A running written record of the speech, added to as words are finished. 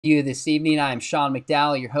You this evening. I'm Sean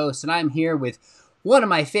McDowell, your host, and I'm here with one of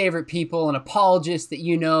my favorite people, an apologist that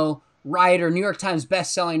you know, writer, New York Times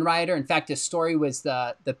best-selling writer. In fact, his story was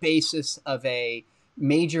the basis of a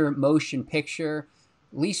major motion picture.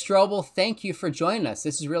 Lee Strobel, thank you for joining us.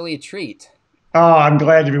 This is really a treat. Oh, I'm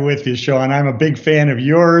glad to be with you, Sean. I'm a big fan of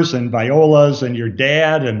yours and Viola's and your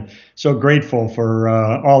dad, and so grateful for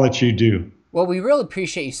all that you do. Well, we really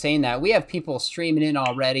appreciate you saying that. We have people streaming in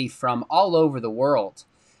already from all over the world.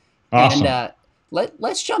 And Awesome.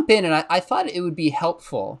 let's jump in. And I thought it would be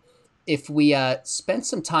helpful if we spent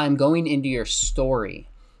some time going into your story.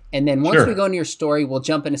 And then once we Sure. go into your story, we'll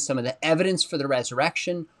jump into some of the evidence for the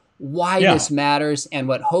resurrection, why Yeah. this matters, and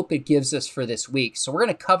what hope it gives us for this week. So we're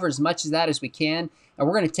going to cover as much of that as we can. And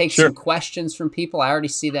we're going to take Sure. some questions from people. I already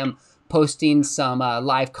see them posting some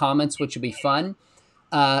live comments, which will be fun.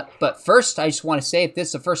 But first, I just want to say, if this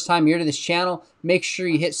is the first time you're to this channel, make sure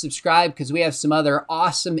you hit subscribe because we have some other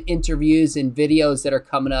awesome interviews and videos that are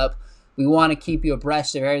coming up. We want to keep you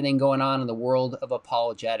abreast of everything going on in the world of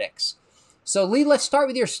apologetics. So, Lee, let's start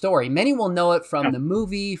with your story. Many will know it from Yeah. the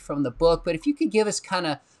movie, from the book, but if you could give us kind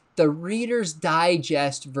of the Reader's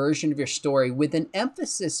Digest version of your story with an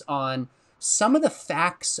emphasis on some of the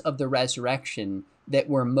facts of the resurrection that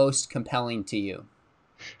were most compelling to you.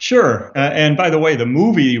 Sure. And by the way, the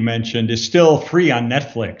movie you mentioned is still free on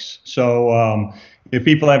Netflix. So if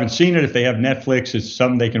people haven't seen it, if they have Netflix, it's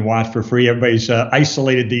something they can watch for free. Everybody's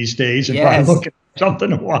isolated these days and probably Yes. looking for something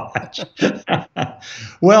to watch.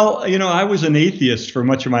 Well, I was an atheist for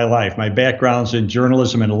much of my life. My background's in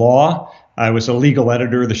journalism and law. I was a legal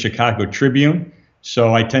editor of the Chicago Tribune.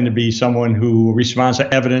 So I tend to be someone who responds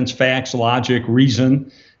to evidence, facts, logic,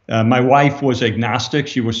 reason. My wife was agnostic.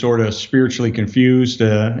 She was sort of spiritually confused,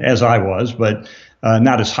 as I was, but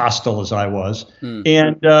not as hostile as I was. Hmm.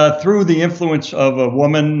 And through the influence of a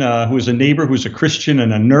woman who was a neighbor, who's a Christian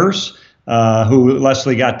and a nurse, who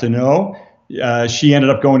Leslie got to know, she ended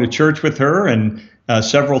up going to church with her and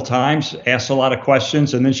several times, asked a lot of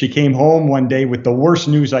questions. And then she came home one day with the worst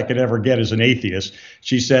news I could ever get as an atheist.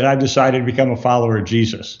 She said, "I've decided to become a follower of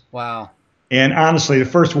Jesus." Wow. And honestly, the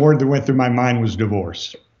first word that went through my mind was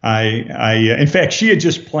divorce. In fact, she had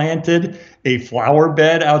just planted a flower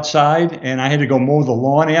bed outside, and I had to go mow the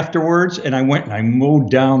lawn afterwards. And I went and I mowed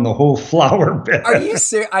down the whole flower Are bed. you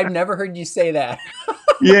serious? I've never heard you say that.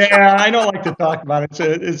 Yeah, I don't like to talk about it.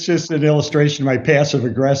 It's just an illustration of my passive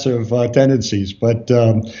aggressive tendencies. But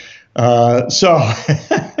so,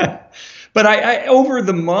 but I over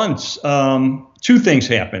the months, two things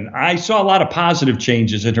happened. I saw a lot of positive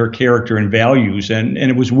changes in her character and values, and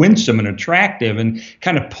it was winsome and attractive and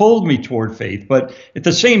kind of pulled me toward faith. But at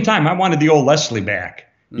the same time, I wanted the old Leslie back.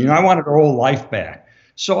 I wanted her old life back.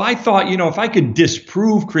 So I thought, if I could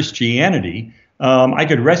disprove Christianity, I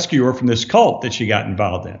could rescue her from this cult that she got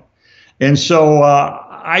involved in. And so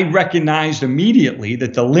I recognized immediately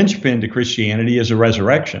that the linchpin to Christianity is a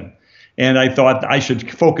resurrection. And I thought I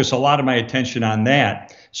should focus a lot of my attention on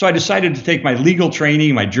that. So I decided to take my legal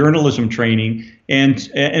training, my journalism training, and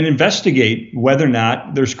investigate whether or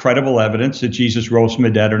not there's credible evidence that Jesus rose from the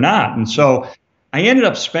dead or not. And so I ended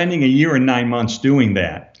up spending a year and 9 months doing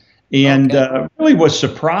that. And really was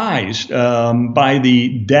surprised by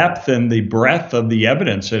the depth and the breadth of the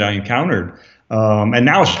evidence that I encountered. And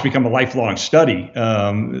now it's become a lifelong study.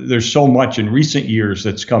 There's so much in recent years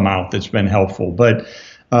that's come out that's been helpful. But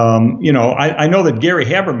I know that Gary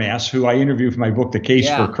Habermas, who I interviewed for my book, The Case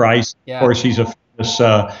for Christ, of course, he's a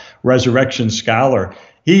famous resurrection scholar.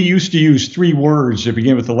 He used to use three words that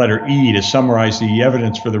begin with the letter E to summarize the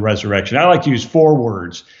evidence for the resurrection. I like to use four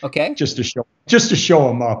words, Okay. just to show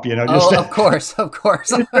him up, Oh, of course, of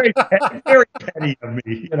course. It's very petty of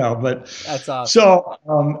me, but That's awesome. so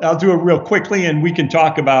I'll do it real quickly, and we can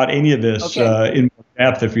talk about any of this in more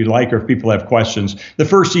depth if you'd like, or if people have questions. The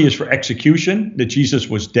first E is for execution, that Jesus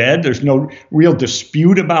was dead. There's no real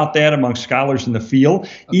dispute about that among scholars in the field.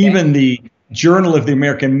 Even the Journal of the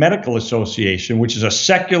American Medical Association, which is a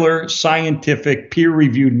secular, scientific,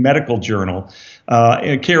 peer-reviewed medical journal,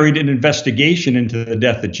 carried an investigation into the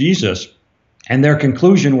death of Jesus. And their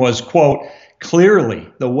conclusion was, quote, "Clearly,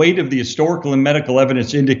 the weight of the historical and medical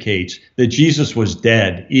evidence indicates that Jesus was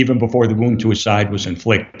dead even before the wound to his side was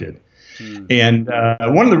inflicted." And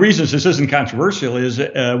one of the reasons this isn't controversial is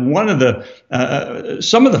some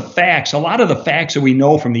of the facts, a lot of the facts that we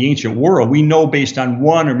know from the ancient world, we know based on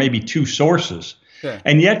one or maybe two sources. Sure.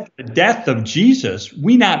 And yet the death of Jesus,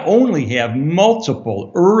 we not only have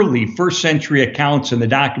multiple early first century accounts in the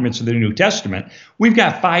documents of the New Testament, we've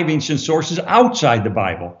got 5 ancient sources outside the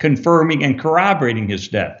Bible confirming and corroborating his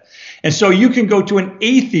death. And so you can go to an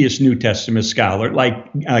atheist New Testament scholar like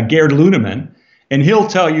Gerd Lunemann, and he'll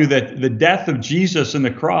tell you that the death of Jesus on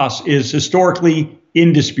the cross is historically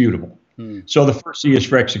indisputable. So the first E is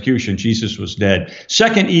for execution. Jesus was dead.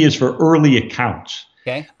 Second E is for early accounts.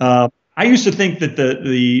 Okay. I used to think that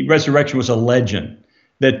the resurrection was a legend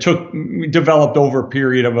that developed over a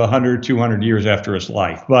period of 100, 200 years after his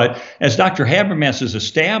life. But as Dr. Habermas has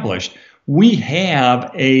established, we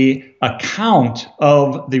have a account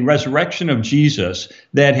of the resurrection of Jesus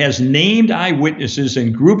that has named eyewitnesses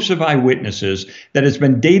and groups of eyewitnesses that has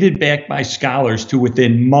been dated back by scholars to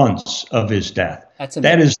within months of his death.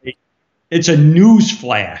 It's a news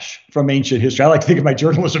flash from ancient history. I like to think of my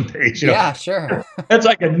journalism page. Yeah, sure. That's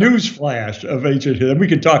like a news flash of ancient history. We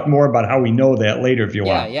can talk more about how we know that later if you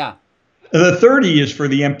want. Yeah. The third E is for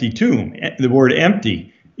the empty tomb, the word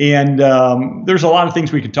empty. And there's a lot of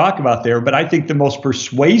things we could talk about there, but I think the most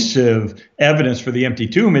persuasive evidence for the empty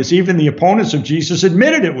tomb is even the opponents of Jesus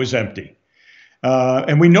admitted it was empty.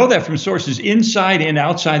 And we know that from sources inside and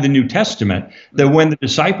outside the New Testament, that when the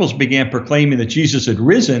disciples began proclaiming that Jesus had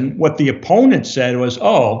risen, what the opponents said was,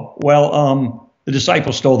 the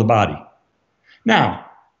disciples stole the body. Now,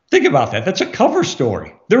 think about that. That's a cover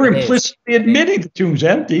story. They're implicitly admitting the tomb's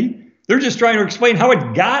empty. They're just trying to explain how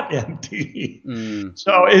it got empty.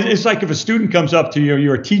 So it's like if a student comes up to you,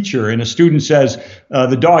 you're a teacher, and a student says,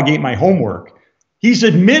 the dog ate my homework. He's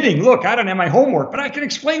admitting, look, I don't have my homework, but I can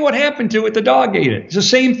explain what happened to it. The dog ate it. It's the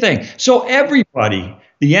same thing. So everybody,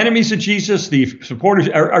 the enemies of Jesus, the supporters,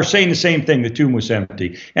 are saying the same thing. The tomb was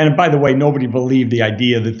empty. And by the way, nobody believed the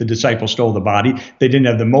idea that the disciples stole the body. They didn't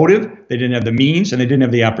have the motive, they didn't have the means, and they didn't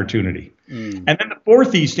have the opportunity. And then the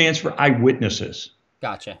fourth E stands for eyewitnesses.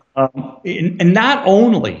 Gotcha. And not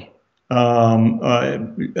only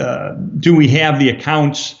do we have the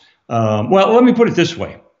accounts, well, let me put it this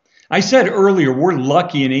way. I said earlier, we're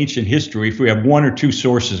lucky in ancient history if we have one or two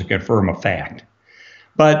sources that confirm a fact.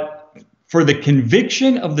 But for the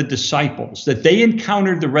conviction of the disciples that they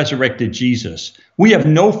encountered the resurrected Jesus, we have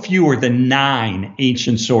no fewer than 9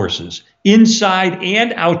 ancient sources inside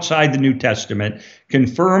and outside the New Testament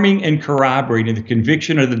confirming and corroborating the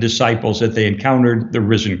conviction of the disciples that they encountered the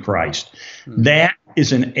risen Christ. That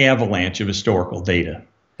is an avalanche of historical data.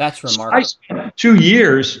 That's remarkable. I spent 2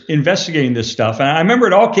 years investigating this stuff, and I remember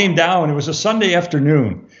it all came down. It was a Sunday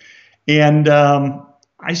afternoon, and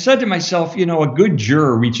I said to myself, a good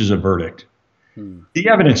juror reaches a verdict. The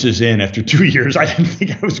evidence is in after 2 years. I didn't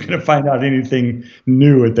think I was going to find out anything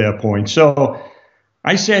new at that point. So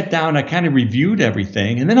I sat down, I kind of reviewed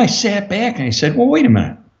everything, and then I sat back and I said, well, wait a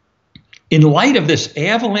minute. In light of this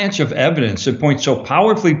avalanche of evidence that points so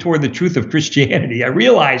powerfully toward the truth of Christianity, I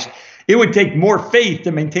realized it would take more faith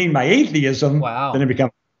to maintain my atheism than to become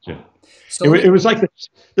a Christian. So it was like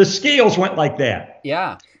the scales went like that.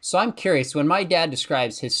 Yeah. So I'm curious, when my dad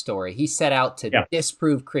describes his story, he set out to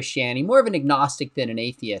disprove Christianity, more of an agnostic than an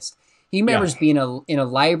atheist. He remembers being in a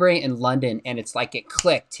library in London, and it's like it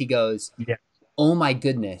clicked. He goes, oh my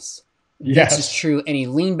goodness, this is true. And he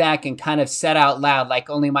leaned back and kind of said out loud, like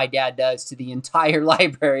only my dad does, to the entire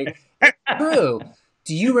library, it's true.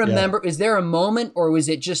 Do you remember, is there a moment, or was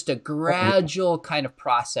it just a gradual kind of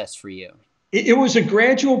process for you? It was a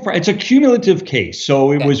gradual, it's a cumulative case.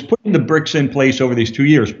 So it was putting the bricks in place over these 2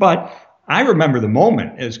 years. But I remember the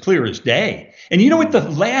moment as clear as day. And you know what the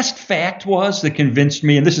last fact was that convinced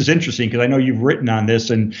me? And this is interesting because I know you've written on this,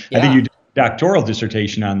 and I think you did a doctoral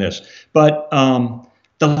dissertation on this. But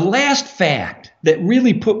the last fact that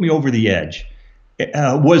really put me over the edge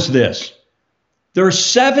was this. There are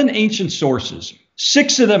 7 ancient sources,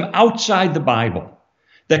 6 of them outside the Bible,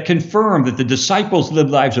 that confirm that the disciples lived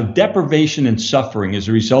lives of deprivation and suffering as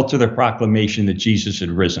a result of their proclamation that Jesus had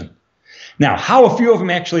risen. Now, how a few of them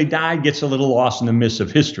actually died gets a little lost in the mist of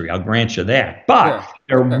history. I'll grant you that. But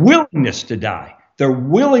their willingness to die, their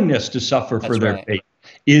willingness to suffer for their faith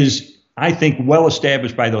is, I think, well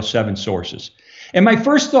established by those 7 sources. And my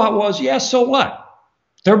first thought was, so what?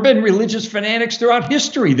 There have been religious fanatics throughout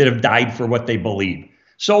history that have died for what they believe.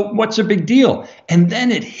 So what's a big deal? And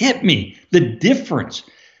then it hit me, the difference.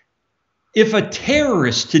 If a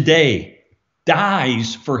terrorist today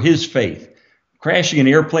dies for his faith, crashing an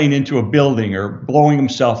airplane into a building or blowing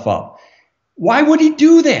himself up, why would he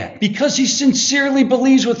do that? Because he sincerely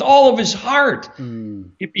believes with all of his heart.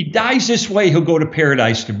 If he dies this way, he'll go to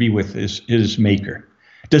paradise to be with his maker.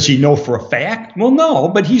 Does he know for a fact? Well, no,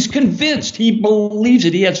 but he's convinced. He believes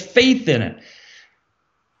it. He has faith in it.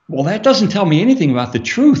 Well, that doesn't tell me anything about the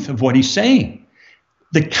truth of what he's saying.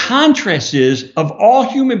 The contrast is, of all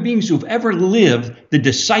human beings who've ever lived, the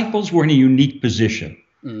disciples were in a unique position.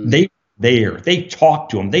 They were there. They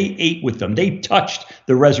talked to him. They ate with them. They touched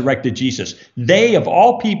the resurrected Jesus. They, of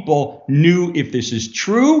all people, knew if this is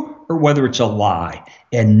true or whether it's a lie.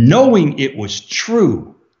 And knowing it was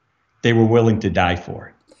true, they were willing to die for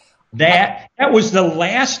it. That was the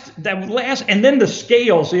last, and then the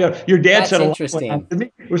scales, your dad said a lot interesting. to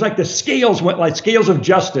me. It was like the scales went like scales of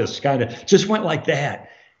justice, kind of just went like that.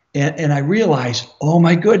 And I realized, oh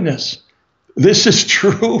my goodness, this is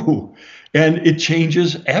true. And it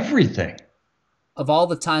changes everything. Of all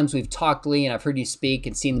the times we've talked, Lee, and I've heard you speak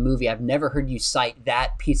and seen the movie, I've never heard you cite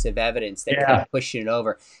that piece of evidence that kept pushing it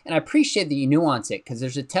over. And I appreciate that you nuance it, because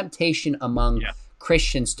there's a temptation among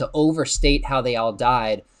Christians to overstate how they all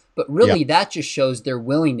died. But really, that just shows their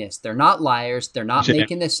willingness. They're not liars. They're not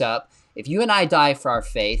making this up. If you and I die for our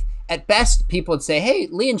faith, at best, people would say, hey,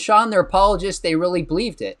 Lee and Sean, they're apologists. They really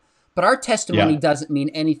believed it. But our testimony doesn't mean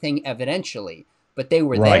anything evidentially. But they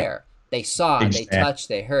were there. They saw, they touched,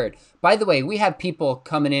 they heard. By the way, we have people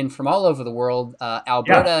coming in from all over the world.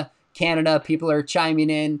 Alberta, Canada, people are chiming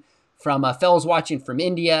in. From fellows watching from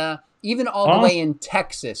India, even all the way in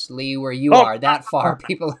Texas, Lee, where you are, that far,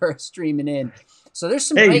 people are streaming in. So there's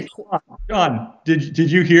some great. John, did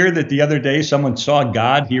you hear that the other day someone saw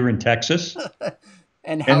God here in Texas?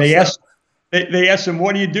 and they asked him,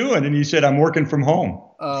 "What are you doing?" And he said, "I'm working from home."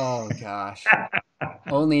 Oh gosh,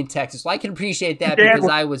 only in Texas. Well, I can appreciate that because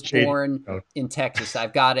I was born in Texas.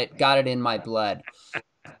 I've got it in my blood.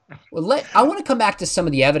 Well, I want to come back to some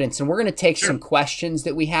of the evidence, and we're going to take some questions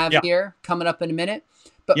that we have here coming up in a minute.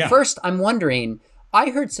 But first, I'm wondering. I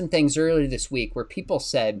heard some things earlier this week where people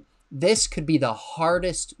said this could be the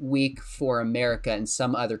hardest week for America and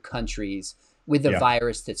some other countries with the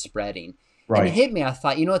virus that's spreading. Right. And it hit me. I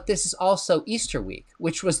thought, you know what? This is also Easter week,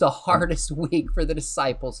 which was the hardest week for the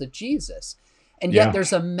disciples of Jesus. And yet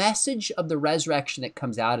there's a message of the resurrection that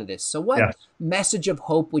comes out of this. So what message of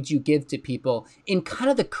hope would you give to people in kind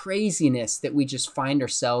of the craziness that we just find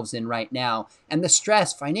ourselves in right now and the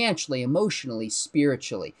stress financially, emotionally,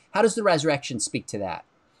 spiritually? How does the resurrection speak to that?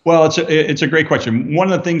 Well, it's a great question.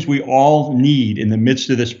 One of the things we all need in the midst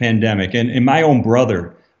of this pandemic, and my own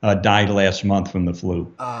brother died last month from the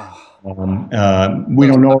flu. We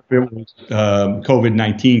don't know if it was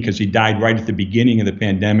COVID-19 because he died right at the beginning of the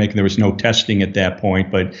pandemic. There was no testing at that point,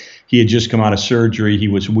 but he had just come out of surgery. He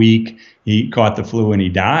was weak. He caught the flu and he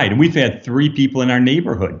died. And we've had 3 people in our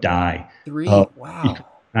neighborhood die. 3? Wow.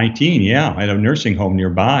 19, at a nursing home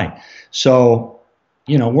nearby. So,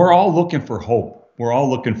 we're all looking for hope. We're all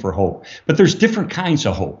looking for hope. But there's different kinds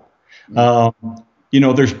of hope.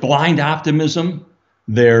 There's blind optimism.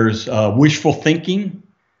 There's wishful thinking.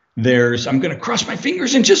 There's, I'm going to cross my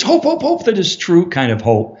fingers and just hope that is true kind of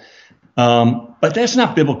hope. But that's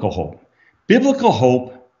not biblical hope. Biblical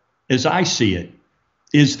hope, as I see it,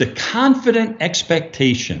 is the confident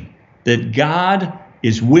expectation that God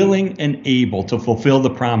is willing and able to fulfill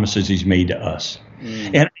the promises he's made to us.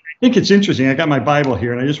 And I think it's interesting. I got my Bible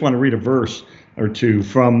here, and I just want to read a verse or two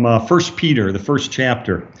from 1 Peter, the first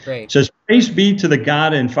chapter. Great. It says, "Praise be to the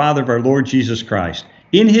God and Father of our Lord Jesus Christ.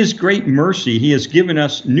 In his great mercy, he has given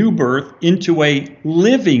us new birth into a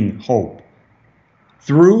living hope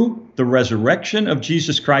through the resurrection of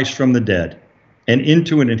Jesus Christ from the dead and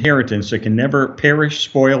into an inheritance that can never perish,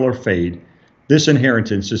 spoil, or fade. This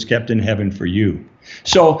inheritance is kept in heaven for you."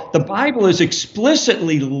 So the Bible is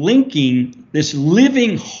explicitly linking this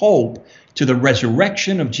living hope to the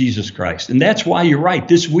resurrection of Jesus Christ. And that's why you're right.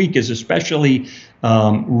 This week is especially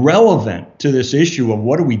relevant to this issue of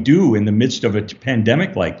what do we do in the midst of a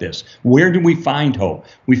pandemic like this? Where do we find hope?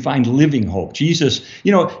 We find living hope. Jesus,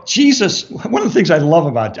 Jesus, one of the things I love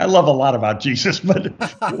a lot about Jesus, but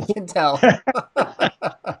I can tell.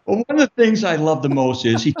 Well, one of the things I love the most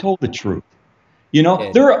is he told the truth.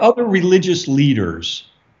 There are other religious leaders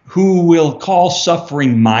who will call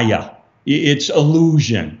suffering Maya. It's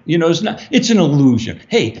illusion. It's an illusion.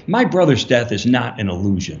 Hey, my brother's death is not an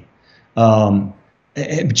illusion.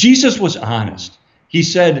 Jesus was honest. He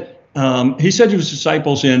said to his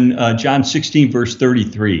disciples in John 16, verse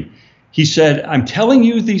 33, he said, "I'm telling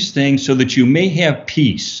you these things so that you may have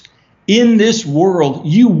peace. In this world,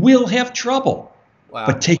 you will have trouble,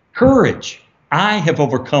 but take courage. I have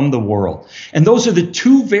overcome the world." And those are the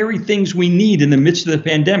 2 very things we need in the midst of the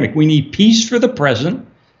pandemic. We need peace for the present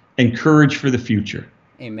and courage for the future.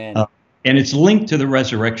 Amen. And it's linked to the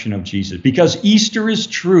resurrection of Jesus. Because Easter is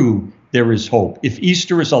true, there is hope. If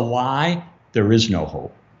Easter is a lie, there is no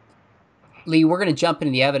hope. Lee, we're going to jump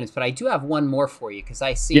into the evidence, but I do have one more for you because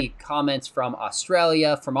I see comments from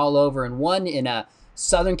Australia, from all over, and one in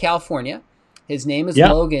Southern California. His name is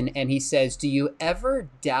Logan, and he says, "Do you ever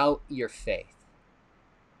doubt your faith?"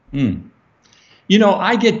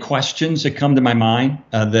 I get questions that come to my mind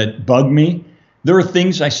that bug me. There are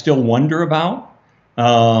things I still wonder about.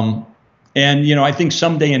 And, I think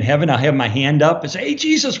someday in heaven, I'll have my hand up and say, hey,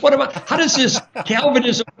 Jesus, how does this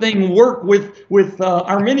Calvinism thing work with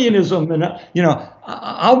Arminianism? And,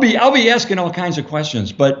 I'll be asking all kinds of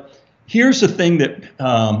questions. But here's the thing that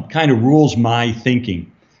kind of rules my thinking.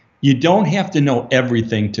 You don't have to know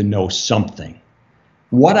everything to know something.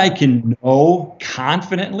 What I can know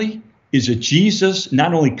confidently is that Jesus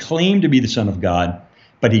not only claimed to be the Son of God,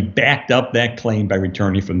 but he backed up that claim by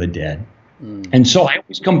returning from the dead. And so I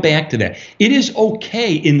always come back to that. It is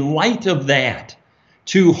okay in light of that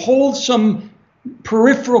to hold some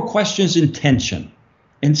peripheral questions in tension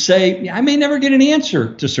and say, I may never get an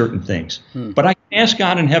answer to certain things, but I can ask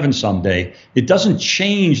God in heaven someday. It doesn't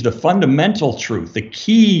change the fundamental truth, the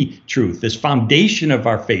key truth, this foundation of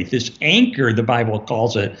our faith, this anchor, the Bible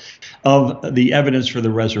calls it, of the evidence for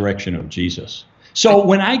the resurrection of Jesus. So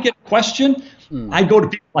when I get a question, I go to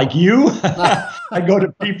people like you. I go to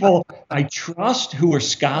people I trust who are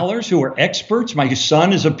scholars, who are experts. My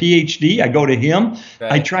son is a PhD. I go to him.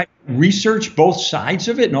 Right. I try to research both sides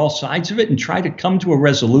of it and all sides of it and try to come to a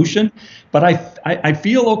resolution. But I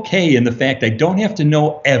feel okay in the fact I don't have to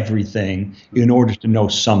know everything in order to know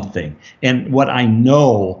something. And what I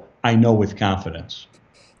know with confidence.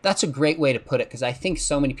 That's a great way to put it, because I think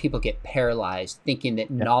so many people get paralyzed thinking that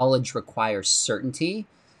knowledge requires certainty.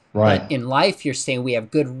 Right. But in life, you're saying we have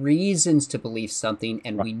good reasons to believe something,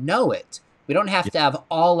 and we know it. We don't have to have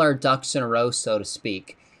all our ducks in a row, so to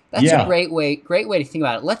speak. That's a great way to think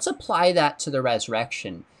about it. Let's apply that to the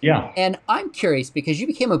resurrection. Yeah. And I'm curious, because you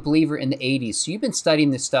became a believer in the 80s, so you've been studying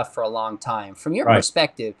this stuff for a long time. From your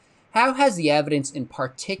perspective, how has the evidence in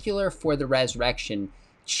particular for the resurrection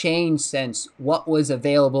changed since what was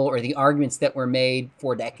available or the arguments that were made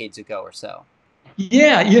 4 decades ago or so?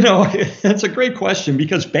 Yeah, that's a great question,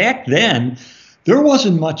 because back then there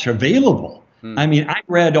wasn't much available. I mean, I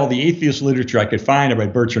read all the atheist literature I could find. I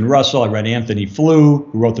read Bertrand Russell. I read Anthony Flew,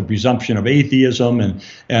 who wrote The Presumption of Atheism. And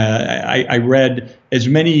I read as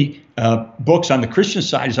many books on the Christian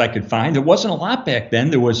side as I could find. There wasn't a lot back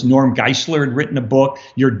then. There was Norm Geisler had written a book.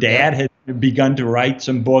 Your dad had begun to write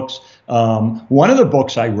some books. One of the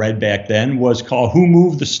books I read back then was called Who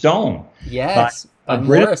Moved the Stone? Yes, by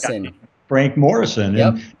Morrison. Frank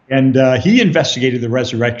Morrison. And he investigated the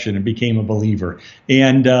resurrection and became a believer.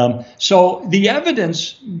 And so the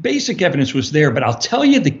evidence, basic evidence was there, but I'll tell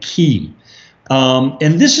you the key.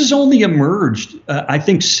 And this has only emerged, I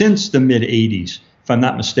think, since the mid-'80s, if I'm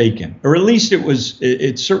not mistaken, or at least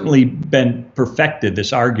it's certainly been perfected,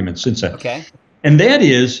 this argument since then. Okay. And that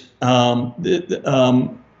is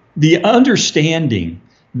the understanding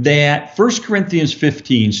that 1 Corinthians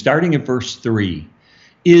 15, starting at verse 3,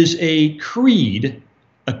 is a creed,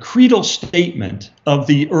 a creedal statement of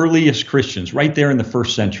the earliest Christians right there in the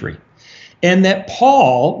first century. And that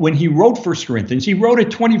Paul, when he wrote 1 Corinthians, he wrote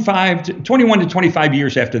it 21 to 25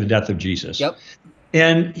 years after the death of Jesus. Yep.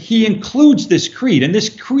 And he includes this creed. And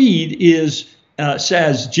this creed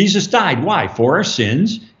says Jesus died. Why? For our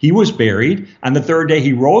sins. He was buried. On the third day,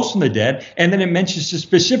 he rose from the dead. And then it mentions the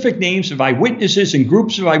specific names of eyewitnesses and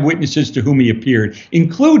groups of eyewitnesses to whom he appeared,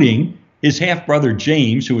 including his half-brother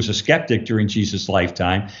James, who was a skeptic during Jesus'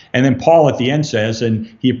 lifetime. And then Paul at the end says, and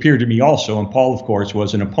he appeared to me also. And Paul, of course,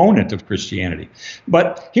 was an opponent of Christianity.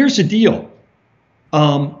 But here's the deal.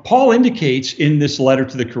 Paul indicates in this letter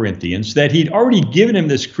to the Corinthians that he'd already given him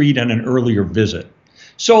this creed on an earlier visit.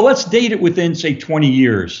 So let's date it within, say, 20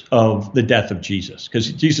 years of the death of Jesus,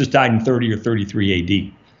 because Jesus died in 30 or 33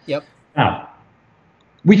 AD. Yep. Now,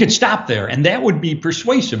 we could stop there, and that would be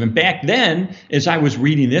persuasive. And back then, as I was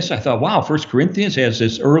reading this, I thought, wow, 1 Corinthians has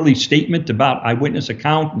this early statement about eyewitness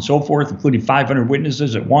account and so forth, including 500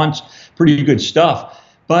 witnesses at once. Pretty good stuff.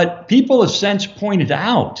 But people have since pointed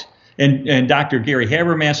out, and Dr. Gary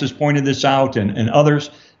Habermas has pointed this out, and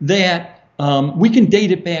others, that we can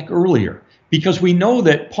date it back earlier, because we know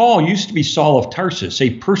that Paul used to be Saul of Tarsus,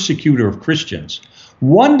 a persecutor of Christians.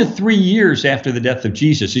 1 to 3 years after the death of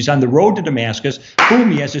Jesus, he's on the road to Damascus.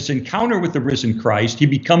 Boom, he has this encounter with the risen Christ. He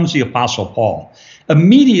becomes the Apostle Paul.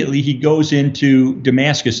 Immediately, he goes into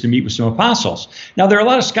Damascus to meet with some apostles. Now, there are a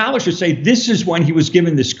lot of scholars who say this is when he was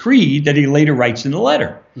given this creed that he later writes in the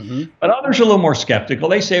letter. But others are a little more skeptical.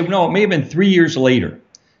 They say, no, it may have been 3 years later.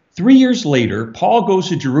 3 years later, Paul goes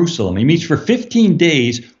to Jerusalem. He meets for 15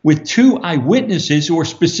 days with 2 eyewitnesses who are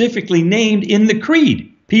specifically named in the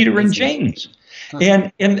creed, Peter and James.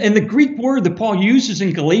 And the Greek word that Paul uses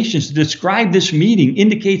in Galatians to describe this meeting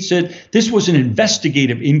indicates that this was an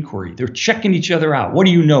investigative inquiry. They're checking each other out. What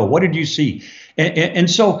do you know? What did you see?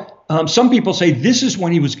 And so some people say this is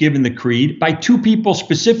when he was given the creed by 2 people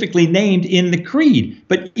specifically named in the creed.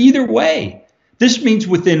 But either way, This means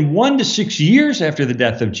within 1 to 6 years after the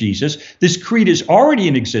death of Jesus, this creed is already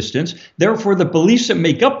in existence. Therefore, the beliefs that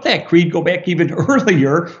make up that creed go back even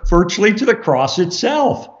earlier, virtually to the cross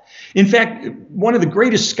itself. In fact, one of the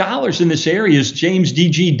greatest scholars in this area is James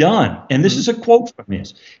D.G. Dunn. And this is a quote from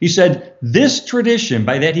his. He said, "This tradition,"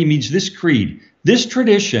 by that he means this creed, "this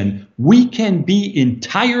tradition, we can be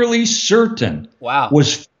entirely certain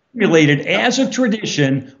was formulated as a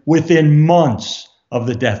tradition within months of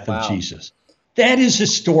the death of Jesus." That is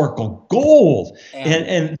historical gold.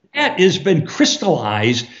 And that has been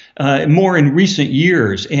crystallized more in recent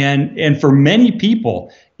years. And for many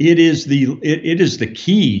people, it is the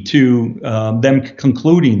key to them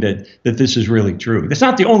concluding that this is really true. It's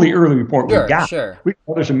not the only early report we got. Sure.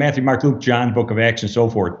 There's a Matthew, Mark, Luke, John, Book of Acts, and so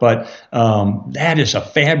forth. But that is a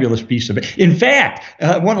fabulous piece of it. In fact,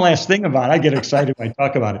 one last thing about it, I get excited when I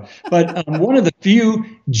talk about it. But one of the few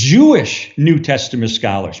Jewish New Testament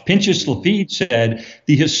scholars, Pinchas Lapid, said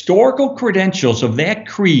the historical credentials of that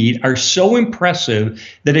creed are so impressive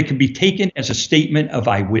that it can be taken as a statement of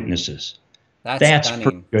eyewitnesses. That's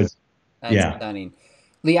pretty good. That's stunning.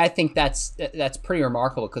 Lee, I think that's pretty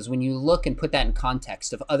remarkable, because when you look and put that in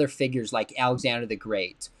context of other figures like Alexander the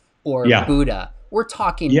Great or Buddha, we're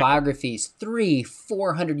talking biographies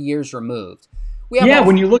 300-400 years removed.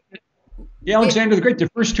 When you look at Alexander the Great, the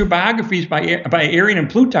first two biographies by Arian and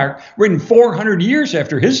Plutarch, written 400 years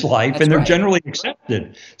after his life, and they're generally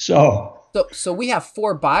accepted. So we have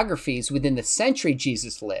 4 biographies within the century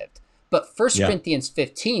Jesus lived. But 1 Corinthians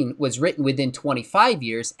 15 was written within 25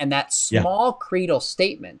 years, and that small creedal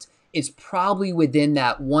statement is probably within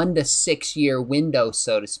that 1 to 6 year window,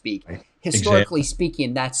 so to speak. Historically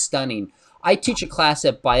speaking, that's stunning. I teach a class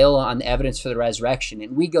at Biola on the evidence for the resurrection,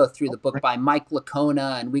 and we go through the book by Mike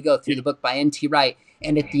Licona, and we go through the book by N.T. Wright,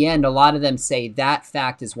 and at the end, a lot of them say that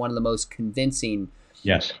fact is one of the most convincing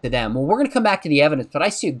to them. Well, we're going to come back to the evidence, but I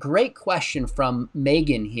see a great question from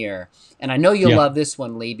Megan here, and I know you'll love this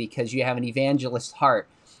one, Lee, because you have an evangelist heart.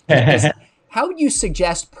 How would you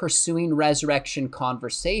suggest pursuing resurrection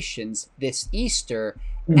conversations this Easter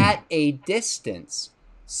at a distance,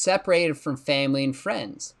 separated from family and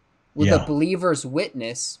friends? Will the believer's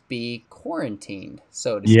witness be quarantined,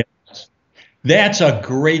 so to speak? Yes. That's a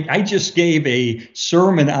great, I just gave a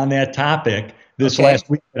sermon on that topic this last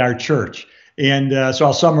week at our church. And so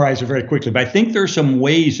I'll summarize it very quickly. But I think there are some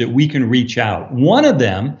ways that we can reach out. One of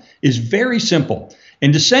them is very simple.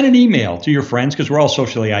 And to send an email to your friends, because we're all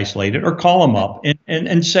socially isolated, or call them up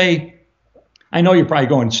and say, I know you're probably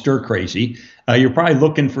going stir crazy. You're probably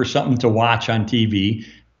looking for something to watch on TV.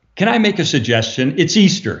 Can I make a suggestion? It's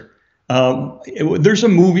Easter. There's a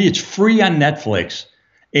movie. It's free on Netflix,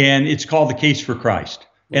 and it's called The Case for Christ.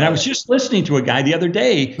 And I was just listening to a guy the other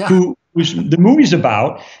day who the movie's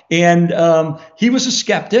about, and he was a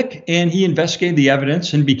skeptic, and he investigated the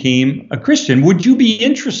evidence and became a Christian. Would you be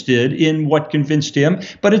interested in what convinced him?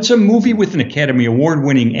 But it's a movie with an Academy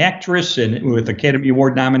Award-winning actress and with Academy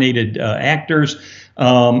Award-nominated actors.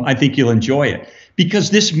 I think you'll enjoy it, because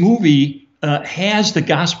this movie has the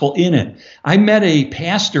gospel in it. I met a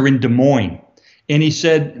pastor in Des Moines, and he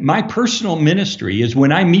said, my personal ministry is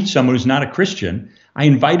when I meet someone who's not a Christian, I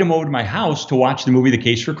invite him over to my house to watch the movie The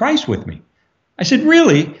Case for Christ with me. I said,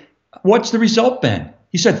 really? What's the result been?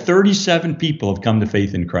 He said 37 people have come to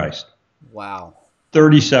faith in Christ. Wow.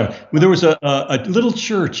 37. Well, there was a little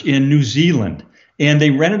church in New Zealand, and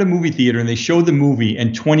they rented a movie theater, and they showed the movie,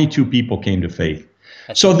 and 22 people came to faith.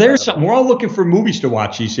 So there's something. We're all looking for movies to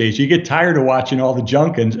watch these days. You get tired of watching all the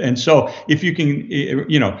junk. And so if you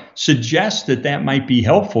can, suggest that might be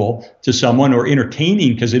helpful to someone, or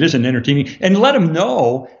entertaining, because it isn't entertaining, and let them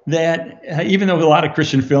know that even though a lot of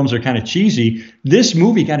Christian films are kind of cheesy, this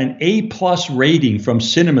movie got an A+ rating from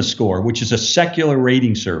CinemaScore, which is a secular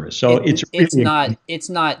rating service. So it's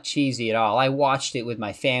not cheesy at all. I watched it with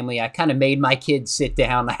my family. I kind of made my kids sit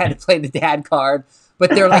down. I had to play the dad card, but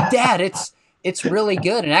they're like, Dad, it's really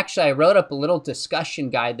good. And actually, I wrote up a little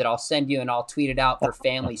discussion guide that I'll send you, and I'll tweet it out for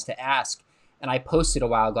families to ask. And I posted a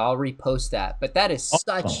while ago. I'll repost that. But that is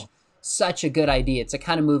such a good idea. It's a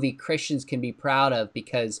kind of movie Christians can be proud of,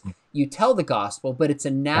 because you tell the gospel, but it's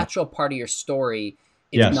a natural part of your story.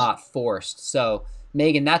 It's not forced. So,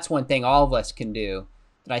 Megan, that's one thing all of us can do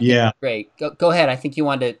that I think is great. Go ahead. I think you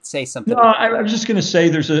wanted to say something. No, I was just going to say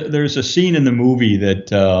there's a scene in the movie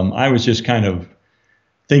that I was just kind of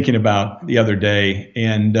thinking about the other day,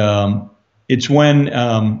 and it's when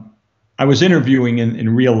I was interviewing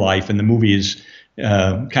in real life, and the movie is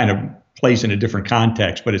kind of plays in a different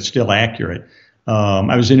context, but it's still accurate.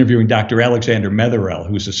 I was interviewing Dr. Alexander Metherell,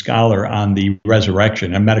 who's a scholar on the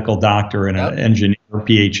resurrection, a medical doctor and an engineer,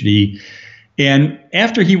 PhD. And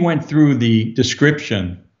after he went through the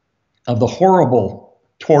description of the horrible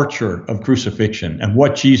torture of crucifixion and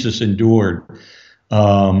what Jesus endured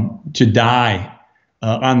to die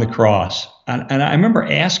on the cross, and I remember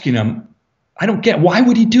asking him, I don't get, why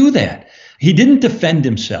would he do that? He didn't defend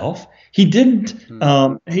himself. He didn't.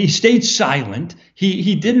 He stayed silent.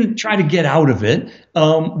 He didn't try to get out of it.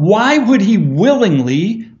 Why would he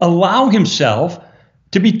willingly allow himself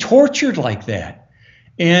to be tortured like that?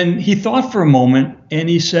 And he thought for a moment, and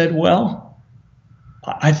he said, "Well,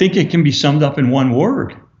 I think it can be summed up in one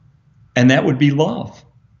word, and that would be love."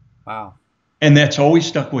 Wow. And that's always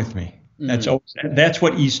stuck with me. That's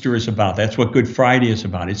what Easter is about. That's what Good Friday is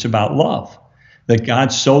about. It's about love. That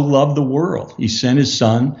God so loved the world, he sent his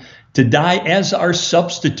son to die as our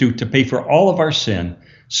substitute to pay for all of our sin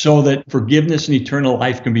so that forgiveness and eternal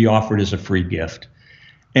life can be offered as a free gift.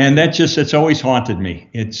 And it's always haunted me.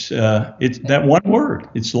 It's that one word,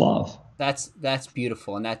 it's love. That's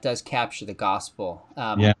beautiful. And that does capture the gospel.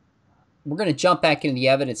 Yeah. We're going to jump back into the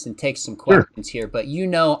evidence and take some questions here, but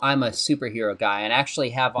I'm a superhero guy and actually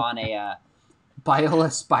have on a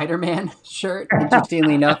Biola Spider-Man shirt.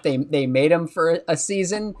 Interestingly enough, they made him for a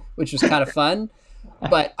season, which was kind of fun.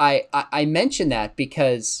 But I mentioned that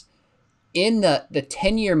because in the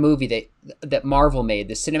 10-year movie that Marvel made,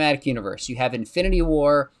 the cinematic universe, you have Infinity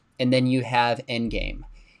War and then you have Endgame.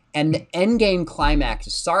 And the Endgame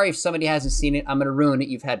climax, sorry if somebody hasn't seen it, I'm going to ruin it.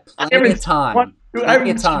 You've had plenty of time. Plenty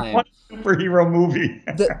of time. One superhero movie.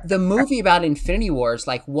 the movie about Infinity War is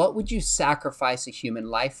like, what would you sacrifice a human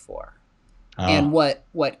life for? And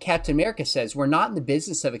what Captain America says, we're not in the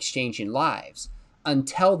business of exchanging lives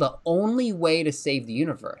until the only way to save the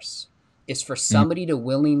universe is for somebody to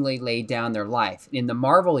willingly lay down their life. In the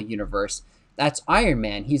Marvel universe, that's Iron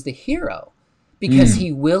Man. He's the hero because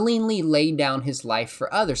he willingly laid down his life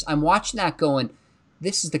for others. I'm watching that going,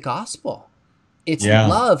 this is the gospel. It's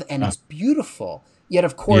love and it's beautiful. Yet,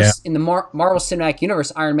 of course, in the Marvel Cinematic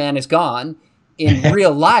Universe, Iron Man is gone. In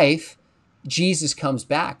real life, Jesus comes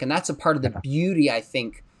back. And that's a part of the beauty, I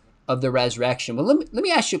think, of the resurrection. Well, let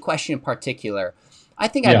me ask you a question in particular. I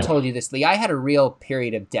think I've told you this, Lee. I had a real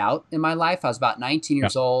period of doubt in my life. I was about 19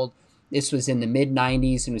 years old. This was in the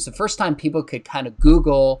mid-90s. And it was the first time people could kind of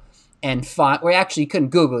Google and find, or actually you couldn't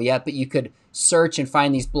Google yet, but you could search and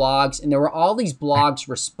find these blogs. And there were all these blogs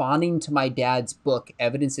responding to my dad's book,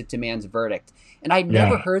 Evidence That Demands Verdict. And I'd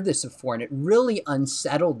never heard this before, and it really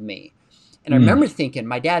unsettled me. And I remember thinking,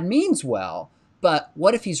 my dad means well, but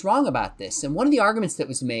what if he's wrong about this? And one of the arguments that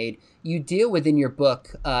was made, you deal with in your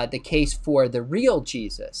book, the case for the real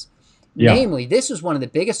Jesus. Namely, this was one of the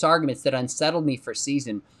biggest arguments that unsettled me for a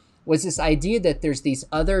season, was this idea that there's these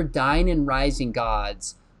other dying and rising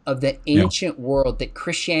gods of the ancient world that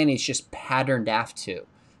Christianity is just patterned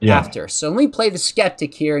after. So let me play the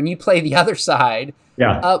skeptic here, and you play the other side.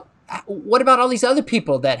 What about all these other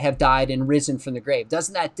people that have died and risen from the grave?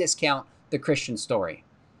 Doesn't that discount the Christian story?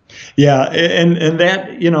 Yeah, and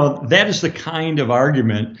that is the kind of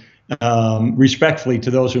argument, respectfully to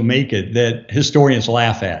those who make it, that historians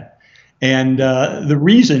laugh at. And the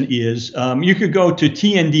reason is you could go to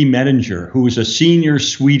T.N.D. Mettinger, who is a senior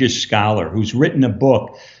Swedish scholar who's written a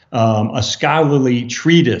book, a scholarly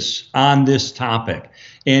treatise on this topic.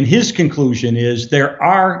 And his conclusion is there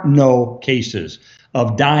are no cases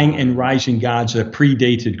of dying and rising gods that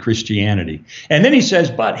predated Christianity. And then he says,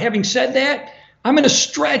 but having said that, I'm going to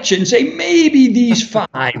stretch and say maybe these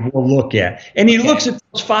five we'll look at. And he looks at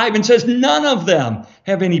those five and says none of them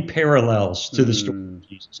have any parallels to the story of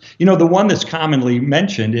Jesus. You know, the one that's commonly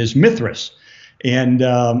mentioned is Mithras. And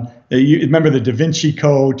you remember the Da Vinci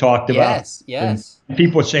Code talked about. Yes. And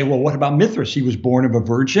people would say, well, what about Mithras? He was born of a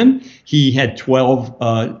virgin. He had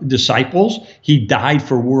 12 disciples. He died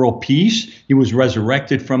for world peace. He was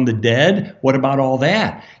resurrected from the dead. What about all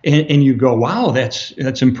that? And you go, wow, that's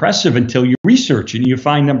impressive until you research and you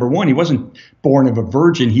find, number one, he wasn't born of a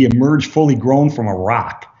virgin. He emerged fully grown from a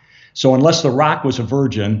rock. So unless the rock was a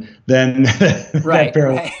virgin, then that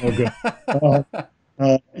parallel is no good.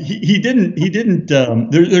 He didn't.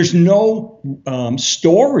 There's no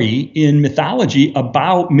story in mythology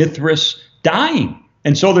about Mithras dying,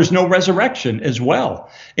 and so there's no resurrection as well.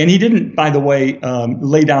 And he didn't, by the way,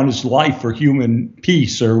 lay down his life for human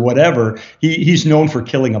peace or whatever. He's known for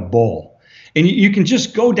killing a bull. And you can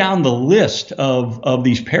just go down the list of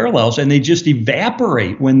these parallels, and they just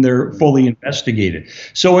evaporate when they're fully investigated.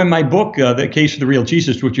 So in my book, The Case of the Real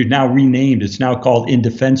Jesus, which you've now renamed, it's now called In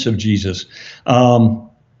Defense of Jesus,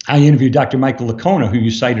 I interviewed Dr. Michael Licona, who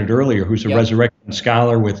you cited earlier, who's a resurrection a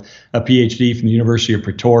scholar with a PhD from the University of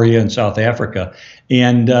Pretoria in South Africa,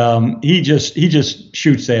 and he just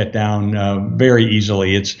shoots that down very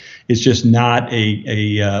easily. It's just not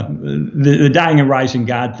the dying and rising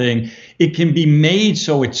God thing. It can be made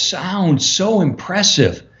so it sounds so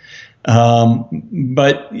impressive.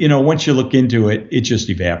 But once you look into it, it just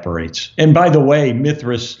evaporates. And by the way,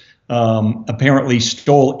 Mithras apparently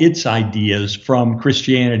stole its ideas from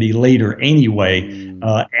Christianity later anyway,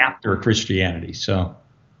 after Christianity. So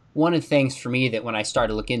one of the things for me that when I started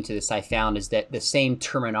to look into this, I found is that the same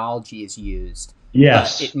terminology is used.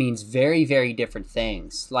 Yes. But it means very, very different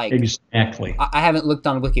things. Like, exactly. I haven't looked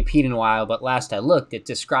on Wikipedia in a while, but last I looked, it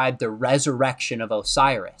described the resurrection of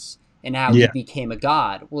Osiris and how he became a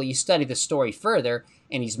god. Well, you study the story further,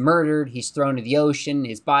 and he's murdered, he's thrown into the ocean,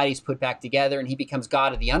 his body's put back together, and he becomes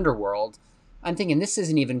god of the underworld. I'm thinking this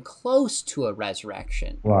isn't even close to a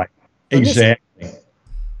resurrection. Right. Exactly.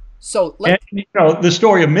 So, the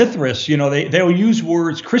story of Mithras, they'll use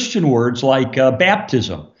words, Christian words like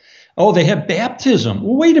baptism. Oh, they have baptism.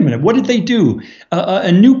 Well, wait a minute. What did they do?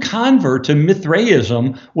 A new convert to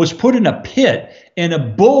Mithraism was put in a pit, and a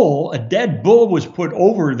dead bull was put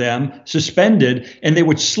over them, suspended, and they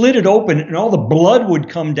would slit it open, and all the blood would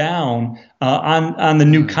come down on the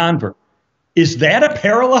new convert. Is that a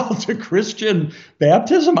parallel to Christian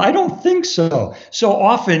baptism? I don't think so. So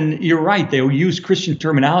often, you're right, they'll use Christian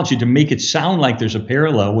terminology to make it sound like there's a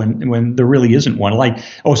parallel when there really isn't one. Like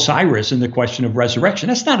Osiris and the question of resurrection.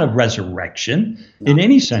 That's not a resurrection in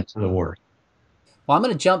any sense of the word. Well, I'm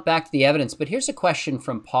going to jump back to the evidence, but here's a question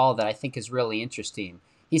from Paul that I think is really interesting.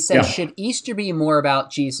 He says, should Easter be more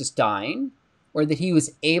about Jesus dying, or that he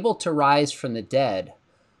was able to rise from the dead,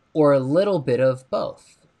 or a little bit of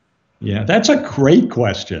both? Yeah, that's a great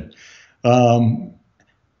question.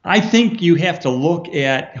 I think you have to look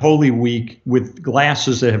at Holy Week with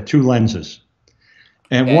glasses that have two lenses.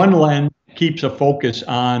 And one lens keeps a focus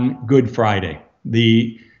on Good Friday,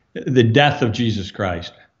 the death of Jesus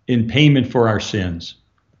Christ in payment for our sins.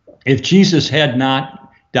 If Jesus had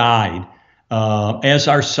not died as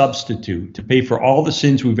our substitute to pay for all the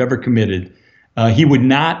sins we've ever committed, he would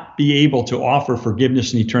not be able to offer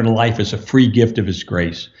forgiveness and eternal life as a free gift of his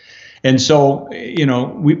grace. And so,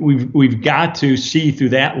 we've got to see through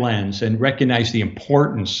that lens and recognize the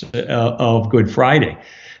importance of Good Friday.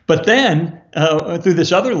 But then, through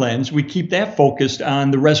this other lens, we keep that focused on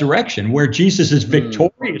the resurrection, where Jesus is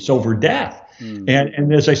victorious over death.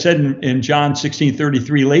 And as I said in John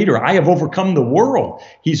 16:33 later, I have overcome the world.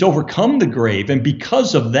 He's overcome the grave. And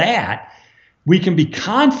because of that, we can be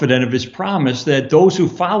confident of his promise that those who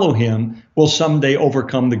follow him will someday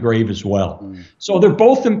overcome the grave as well. So they're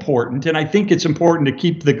both important. And I think it's important to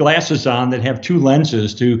keep the glasses on that have two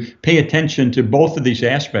lenses to pay attention to both of these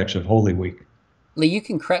aspects of Holy Week. Lee, you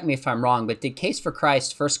can correct me if I'm wrong, but did Case for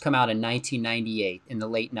Christ first come out in 1998, in the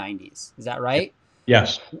late 90s? Is that right?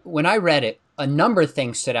 Yes. When I read it, a number of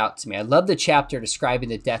things stood out to me. I love the chapter describing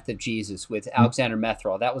the death of Jesus with Alexander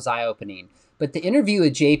Methrall. That was eye-opening. But the interview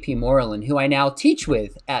with J.P. Moreland, who I now teach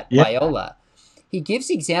with at Biola, he gives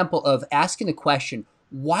the example of asking the question,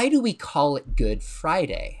 why do we call it Good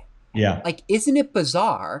Friday? Yeah. Like, isn't it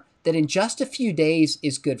bizarre that in just a few days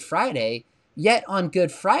is Good Friday, yet on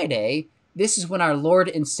Good Friday, this is when our Lord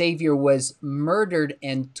and Savior was murdered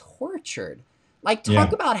and tortured? Like,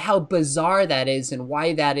 talk about how bizarre that is and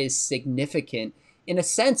why that is significant. In a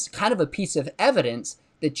sense, kind of a piece of evidence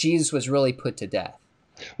that Jesus was really put to death.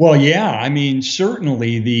 Well, yeah, I mean,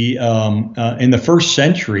 certainly in the first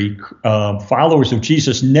century, followers of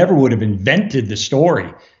Jesus never would have invented the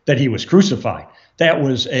story that he was crucified. That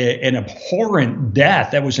was an abhorrent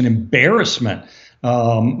death. That was an embarrassment.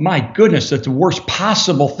 My goodness, that's the worst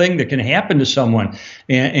possible thing that can happen to someone.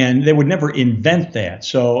 And they would never invent that.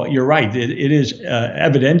 So you're right. It is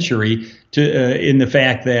evidentiary in the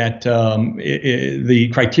fact that the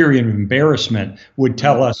criterion of embarrassment would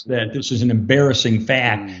tell us that this is an embarrassing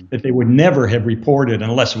fact that they would never have reported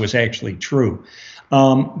unless it was actually true.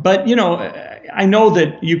 But, I know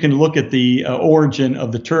that you can look at the origin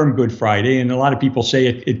of the term Good Friday, and a lot of people say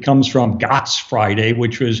it comes from Gott's Friday,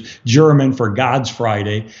 which was German for God's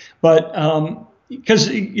Friday. But because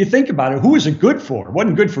you think about it, who is it good for? It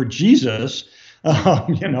wasn't good for Jesus,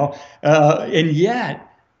 and yet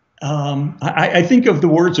I think of the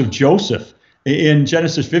words of Joseph in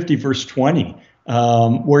Genesis 50, verse 20,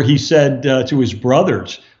 where he said to his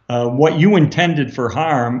brothers, what you intended for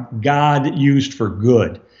harm, God used for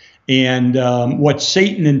good. And what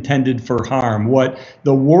Satan intended for harm, what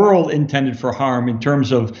the world intended for harm in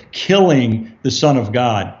terms of killing the Son of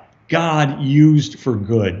God, God used for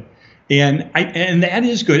good. And that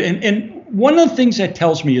is good. And one of the things that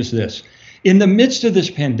tells me is this. In the midst of this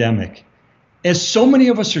pandemic, as so many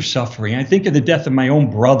of us are suffering, I think of the death of my own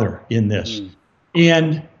brother in this.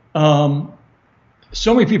 And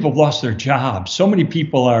so many people have lost their jobs. So many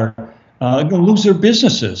people are going to lose their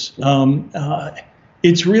businesses.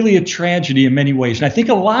 It's really a tragedy in many ways. And I think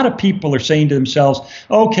a lot of people are saying to themselves,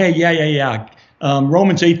 okay, yeah.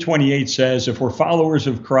 Romans 8:28 says, if we're followers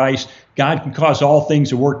of Christ, God can cause all things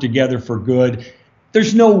to work together for good.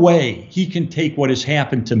 There's no way he can take what has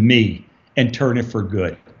happened to me and turn it for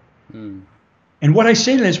good. And what I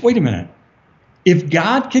say to that is, wait a minute. If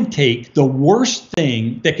God can take the worst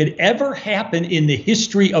thing that could ever happen in the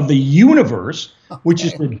history of the universe, which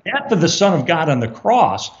is the death of the Son of God on the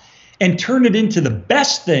cross, and turn it into the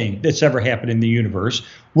best thing that's ever happened in the universe,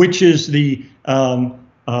 which is the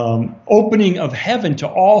opening of heaven to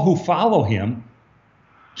all who follow him,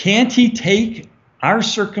 can't he take our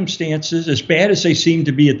circumstances, as bad as they seem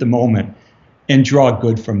to be at the moment, and draw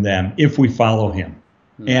good from them if we follow him?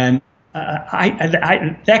 And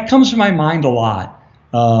that comes to my mind a lot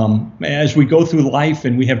as we go through life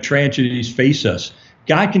and we have tragedies face us.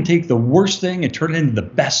 God can take the worst thing and turn it into the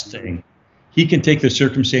best thing. He can take the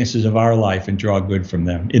circumstances of our life and draw good from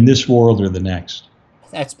them in this world or the next.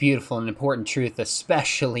 That's beautiful and important truth,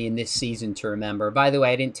 especially in this season to remember. By the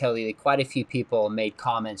way, I didn't tell you that quite a few people made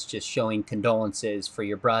comments just showing condolences for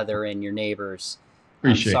your brother and your neighbors.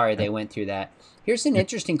 Appreciate I'm sorry that. they went through that. Here's an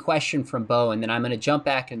interesting question from Bo, and then I'm going to jump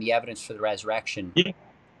back into the evidence for the resurrection.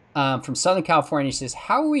 From Southern California, he says,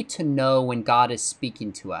 how are we to know when God is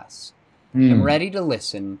speaking to us? I'm ready to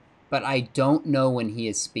listen, but I don't know when he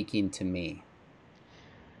is speaking to me.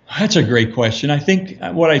 That's a great question. I think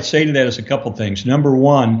what I'd say to that is a couple things. Number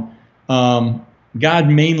one, God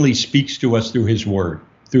mainly speaks to us through his word,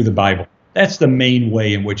 through the Bible. That's the main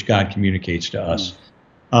way in which God communicates to us.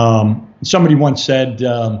 Somebody once said,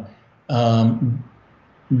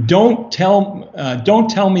 don't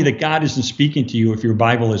tell me that God isn't speaking to you if your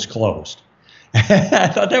Bible is closed. I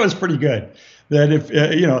thought that was pretty good. That if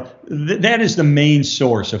that is the main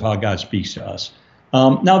source of how God speaks to us.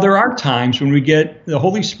 Now there are times when we get the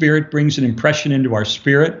Holy Spirit brings an impression into our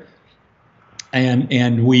spirit,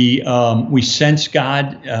 and we sense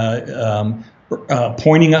God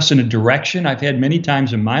pointing us in a direction. I've had many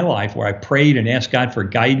times in my life where I prayed and asked God for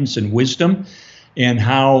guidance and wisdom, and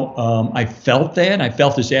how I felt that. I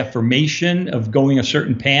felt his affirmation of going a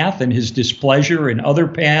certain path and his displeasure in other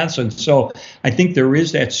paths. And so I think there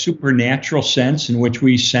is that supernatural sense in which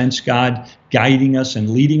we sense God guiding us and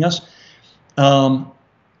leading us.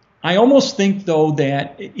 I almost think, though,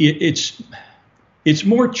 that it's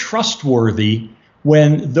more trustworthy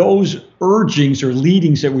when those urgings or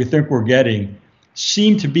leadings that we think we're getting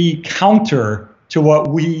seem to be counter to what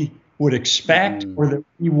we would expect or that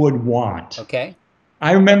we would want. Okay.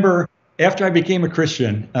 I remember after I became a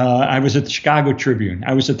Christian, I was at the Chicago Tribune.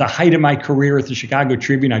 I was at the height of my career at the Chicago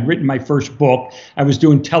Tribune. I'd written my first book. I was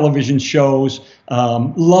doing television shows,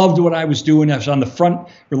 loved what I was doing. I was on the front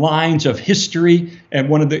lines of history at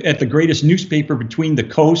at the greatest newspaper between the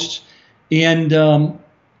coasts. And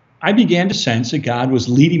I began to sense that God was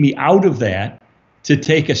leading me out of that to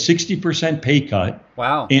take a 60% pay cut.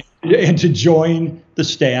 Wow. And to join the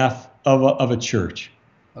staff of a church.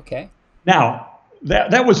 Okay. Now,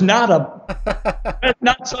 that was not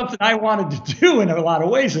not something I wanted to do in a lot of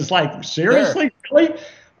ways. It's like, seriously, really?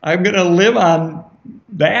 I'm going to live on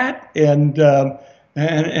that? And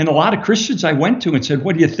a lot of Christians I went to and said,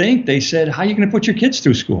 what do you think? They said, how are you going to put your kids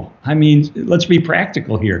through school? I mean, let's be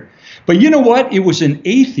practical here. But you know what? It was an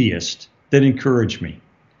atheist that encouraged me.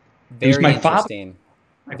 It was my father.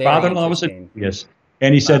 My father-in-law was an atheist.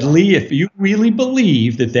 And he said, Lee, if you really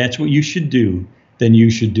believe that that's what you should do, then you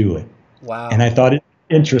should do it. Wow. And I thought it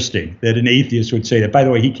interesting that an atheist would say that. By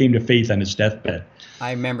the way, he came to faith on his deathbed.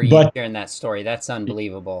 I remember you sharing that story. That's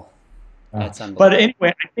unbelievable. That's unbelievable. But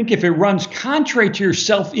anyway, I think if it runs contrary to your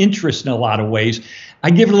self-interest in a lot of ways,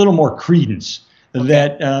 I give it a little more credence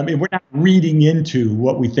that we're not reading into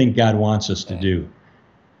what we think God wants us to do.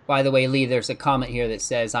 By the way, Lee, there's a comment here that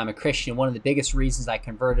says, I'm a Christian. One of the biggest reasons I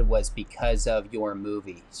converted was because of your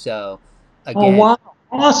movie. So, again, oh, wow.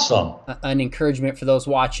 Awesome. An encouragement for those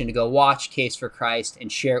watching to go watch Case for Christ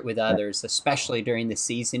and share it with others, especially during the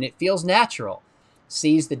season. It feels natural.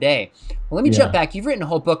 Seize the day. Well, let me jump back. You've written a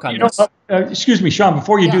whole book on this. Excuse me, Sean,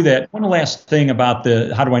 before you do that, one last thing about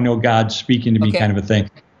the how do I know God's speaking to me kind of a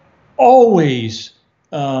thing. Always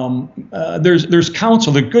there's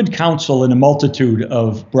counsel, the good counsel in a multitude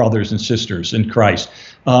of brothers and sisters in Christ.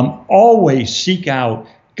 Always seek out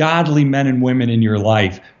godly men and women in your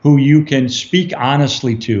life who you can speak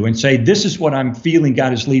honestly to and say, this is what I'm feeling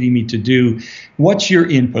God is leading me to do. What's your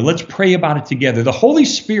input? Let's pray about it together. The Holy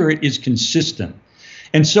Spirit is consistent.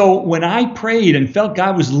 And so when I prayed and felt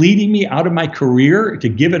God was leading me out of my career to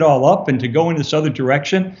give it all up and to go in this other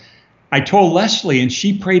direction, I told Leslie, and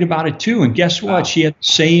she prayed about it too. And guess what? Wow. She had the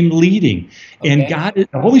same leading. Okay. And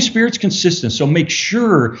the Holy Spirit's consistent. So make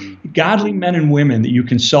sure godly men and women that you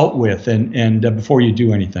consult with and before you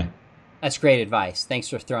do anything. That's great advice. Thanks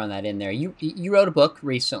for throwing that in there. You wrote a book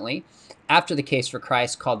recently after the Case for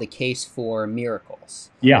Christ called The Case for Miracles.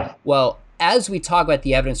 Yeah. Well, as we talk about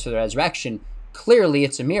the evidence for the resurrection, clearly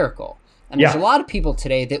it's a miracle. And there's a lot of people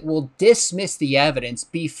today that will dismiss the evidence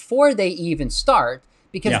before they even start,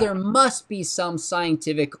 because there must be some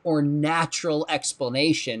scientific or natural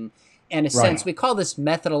explanation. In a sense, we call this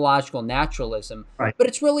methodological naturalism, but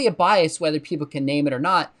it's really a bias, whether people can name it or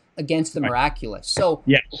not, against the miraculous. So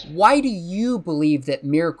why do you believe that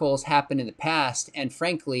miracles happened in the past and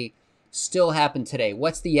frankly still happen today?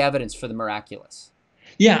 What's the evidence for the miraculous?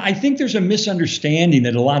 Yeah, I think there's a misunderstanding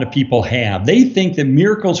that a lot of people have. They think that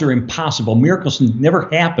miracles are impossible. Miracles never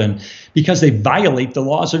happen because they violate the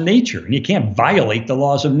laws of nature. And you can't violate the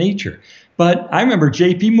laws of nature. But I remember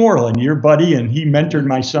J.P. Moreland, your buddy, and he mentored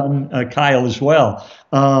my son, Kyle, as well,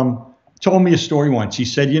 told me a story once. He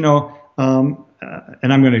said, and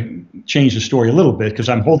I'm going to change the story a little bit because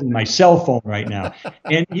I'm holding my cell phone right now.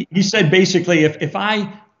 And he said, basically, if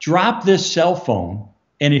I drop this cell phone,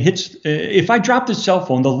 and it hits, if I drop this cell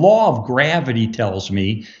phone, the law of gravity tells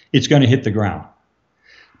me it's going to hit the ground.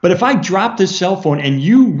 But if I drop this cell phone and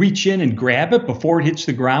you reach in and grab it before it hits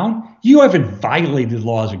the ground, you haven't violated the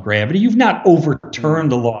laws of gravity. You've not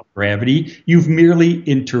overturned the law of gravity. You've merely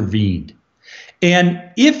intervened. And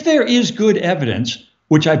if there is good evidence,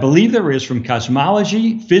 which I believe there is from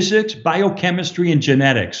cosmology, physics, biochemistry, and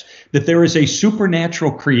genetics, that there is a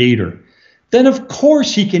supernatural creator, then of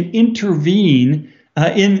course he can intervene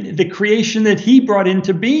in the creation that he brought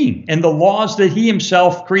into being and the laws that he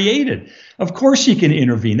himself created. Of course he can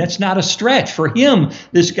intervene. That's not a stretch. For him,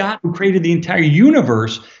 this God who created the entire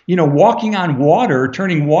universe, walking on water,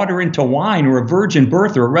 turning water into wine, or a virgin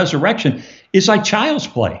birth or a resurrection is like child's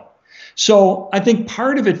play. So I think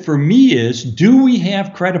part of it for me is, do we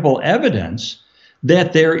have credible evidence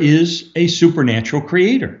that there is a supernatural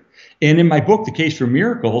creator? And in my book, The Case for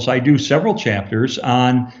Miracles, I do several chapters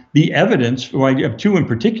on the evidence. Well, I have two in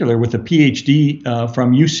particular with a PhD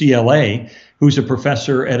from UCLA, who's a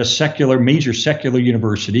professor at a major secular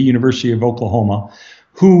university, University of Oklahoma,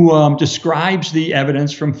 who describes the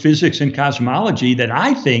evidence from physics and cosmology that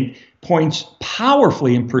I think points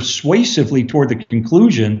powerfully and persuasively toward the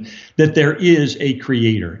conclusion that there is a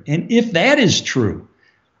creator. And if that is true,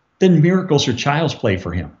 then miracles are child's play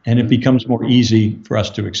for him, and it becomes more easy for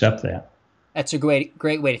us to accept that. That's a great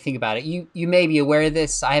way to think about it. You may be aware of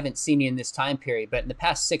this. I haven't seen you in this time period, but in the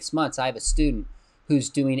past 6 months, I have a student who's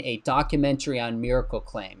doing a documentary on miracle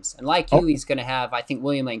claims. And like you, he's going to have, I think,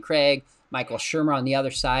 William Lane Craig, Michael Shermer on the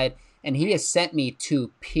other side, and he has sent me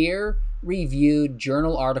 2 peer-reviewed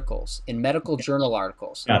journal articles, in medical journal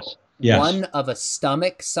articles. Yes. Yes. One of a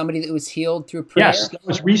stomach, somebody that was healed through prayer. Yes, that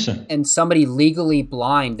was recent. And somebody legally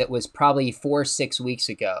blind that was probably 4 or 6 weeks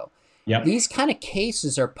ago. Yep. These kind of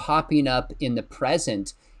cases are popping up in the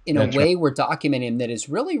present in a way we're documenting that is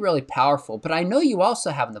really, really powerful. But I know you also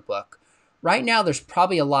have in the book, right now there's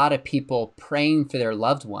probably a lot of people praying for their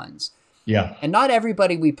loved ones. Yeah. And not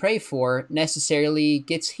everybody we pray for necessarily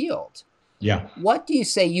gets healed. Yeah. What do you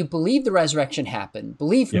say? You believe the resurrection happened,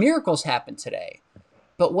 believe miracles happen today.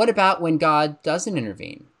 But what about when God doesn't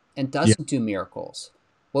intervene and doesn't do miracles?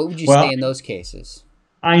 What would you say in those cases?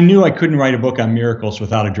 I knew I couldn't write a book on miracles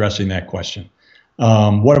without addressing that question.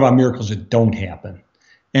 What about miracles that don't happen?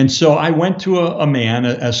 And so I went to a man,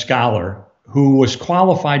 a scholar, who was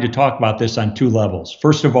qualified to talk about this on 2 levels.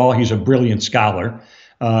 First of all, he's a brilliant scholar,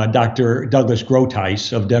 Dr. Douglas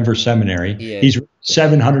Groothuis of Denver Seminary. He's written a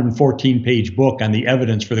 714-page book on the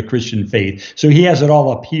evidence for the Christian faith. So he has it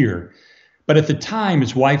all up here. But at the time,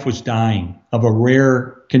 his wife was dying of a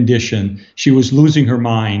rare condition. She was losing her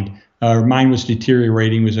mind. Her mind was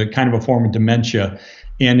deteriorating. It was a kind of a form of dementia.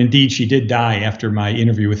 And indeed, she did die after my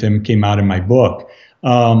interview with him came out in my book.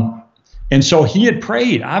 And so he had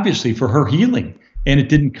prayed, obviously, for her healing, and it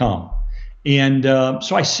didn't come. And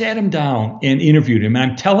so I sat him down and interviewed him.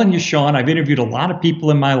 And I'm telling you, Sean, I've interviewed a lot of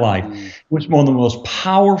people in my life. It was one of the most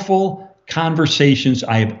powerful conversations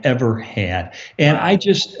I have ever had. And I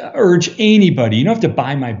just urge anybody, you don't have to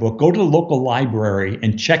buy my book, go to the local library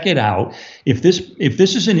and check it out. If this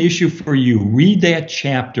is an issue for you, read that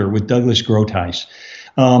chapter with Douglas Groothuis.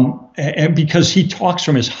 And because he talks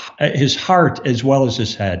from his heart as well as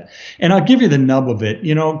his head. And I'll give you the nub of it.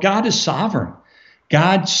 God is sovereign.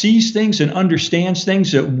 God sees things and understands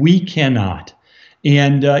things that we cannot.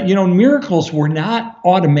 And, miracles were not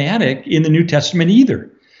automatic in the New Testament either.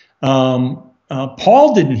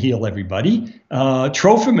 Paul didn't heal everybody.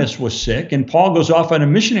 Trophimus was sick, and Paul goes off on a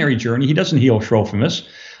missionary journey. He doesn't heal Trophimus.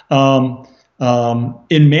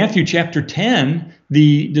 In Matthew chapter 10,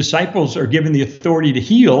 the disciples are given the authority to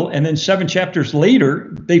heal, and then 7 chapters later,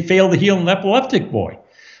 they fail to heal an epileptic boy.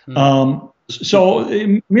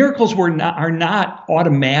 So miracles are not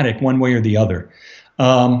automatic one way or the other.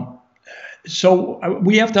 So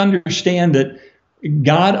we have to understand that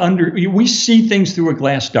we see things through a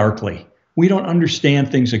glass darkly. We don't understand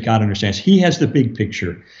things that God understands. He has the big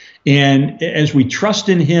picture. And as we trust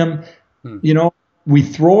in him, we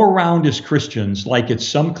throw around as Christians like it's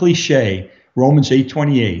some cliche. Romans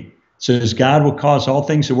 8:28 says, God will cause all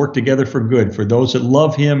things to work together for good for those that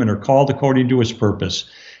love him and are called according to his purpose.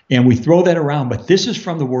 And we throw that around, but this is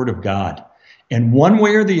from the word of God. And one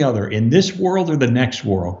way or the other, in this world or the next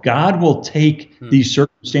world, God will take these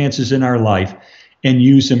circumstances in our life and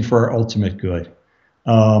use them for our ultimate good.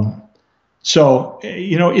 So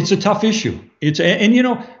it's a tough issue.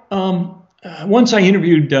 Once I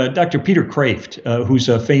interviewed Dr. Peter Kraft, who's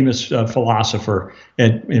a famous philosopher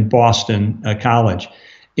in Boston College,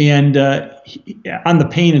 and on the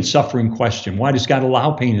pain and suffering question. Why does God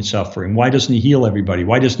allow pain and suffering? Why doesn't he heal everybody?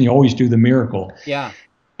 Why doesn't he always do the miracle? Yeah.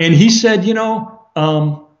 And he said, there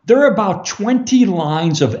are about 20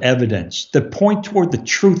 lines of evidence that point toward the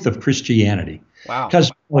truth of Christianity. Wow.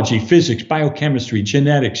 Cosmology, physics, biochemistry,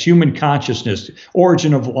 genetics, human consciousness,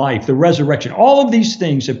 origin of life, the resurrection, all of these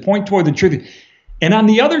things that point toward the truth. And on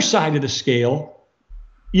the other side of the scale,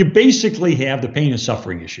 you basically have the pain and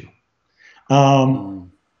suffering issue.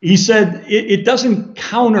 He said it doesn't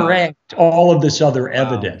counteract all of this other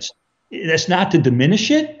evidence. That's not to diminish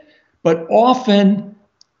it, but often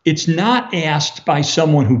it's not asked by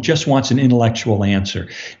someone who just wants an intellectual answer.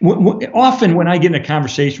 Often when I get in a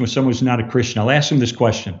conversation with someone who's not a Christian, I'll ask them this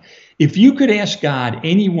question. If you could ask God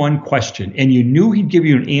any one question and you knew he'd give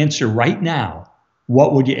you an answer right now,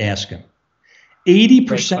 what would you ask him?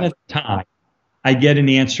 80% of the time, I get an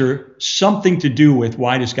answer, something to do with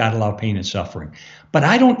why does God allow pain and suffering? But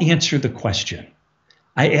I don't answer the question.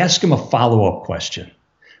 I ask him a follow-up question.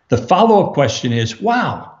 The follow-up question is,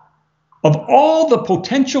 wow, of all the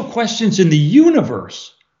potential questions in the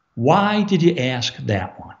universe, why did you ask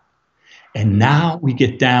that one? And now we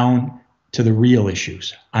get down to the real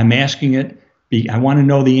issues. I'm asking it, I want to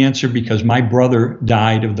know the answer because my brother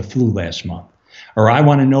died of the flu last month. Or I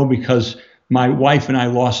want to know because my wife and I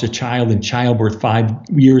lost a child in childbirth 5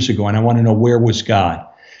 years ago, and I want to know, where was God?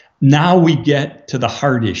 Now we get to the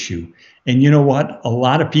heart issue. And you know what? A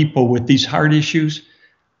lot of people with these heart issues,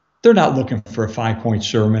 they're not looking for a 5-point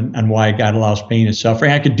sermon on why God allows pain and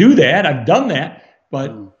suffering. I could do that. I've done that.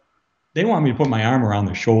 But they want me to put my arm around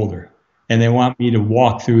their shoulder. And they want me to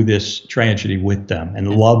walk through this tragedy with them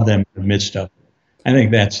and love them in the midst of it. I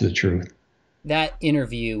think that's the truth. That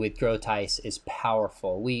interview with Grotice is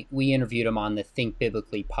powerful. We interviewed him on the Think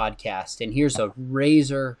Biblically podcast. And here's a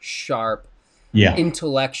razor sharp,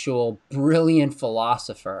 intellectual, brilliant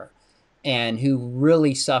philosopher, and who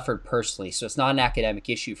really suffered personally. So it's not an academic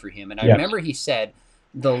issue for him. And I remember he said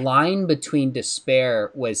the line between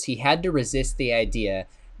despair was he had to resist the idea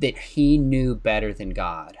that he knew better than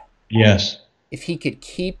God. Yes. If he could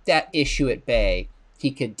keep that issue at bay,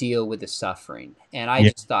 he could deal with the suffering. And I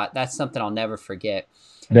just thought that's something I'll never forget.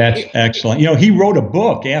 That's excellent. He wrote a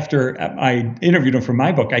book after I interviewed him for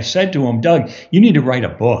my book. I said to him, Doug, you need to write a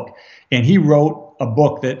book. And he wrote a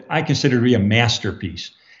book that I consider to be a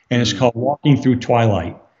masterpiece. And it's called Walking Through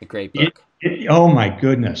Twilight. A great book. Oh, my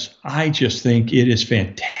goodness. I just think it is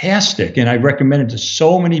fantastic. And I recommend it to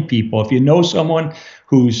so many people. If you know someone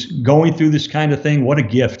who's going through this kind of thing, what a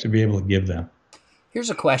gift to be able to give them. Here's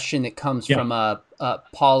a question that comes from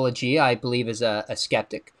Paula G., I believe is a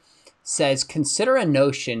skeptic. Says, consider a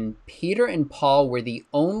notion Peter and Paul were the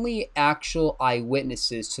only actual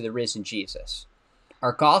eyewitnesses to the risen Jesus.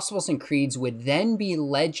 Our Gospels and creeds would then be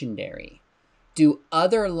legendary. Do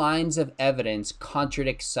other lines of evidence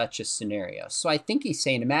contradict such a scenario? So I think he's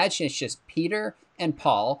saying, imagine it's just Peter and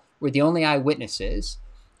Paul were the only eyewitnesses,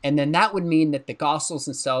 and then that would mean that the Gospels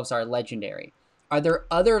themselves are legendary. Are there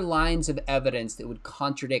other lines of evidence that would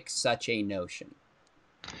contradict such a notion?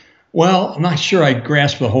 Well, I'm not sure I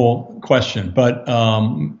grasp the whole question, but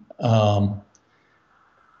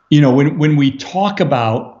when we talk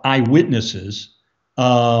about eyewitnesses,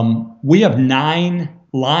 we have 9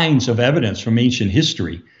 lines of evidence from ancient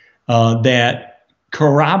history that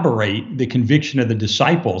corroborate the conviction of the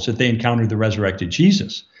disciples that they encountered the resurrected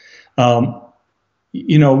Jesus.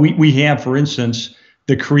 We have, for instance,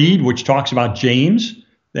 the Creed, which talks about James,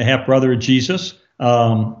 the half-brother of Jesus,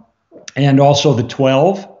 and also the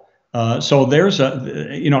 12. So there's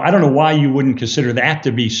I don't know why you wouldn't consider that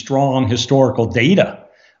to be strong historical data.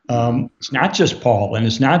 It's not just Paul, and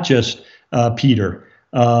it's not just Peter.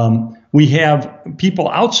 We have people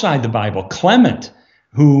outside the Bible, Clement,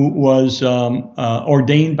 who was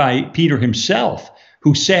ordained by Peter himself,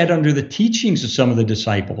 who sat under the teachings of some of the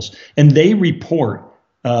disciples, and they report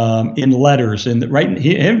in letters. And right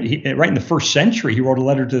in the first century, he wrote a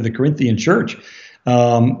letter to the Corinthian church,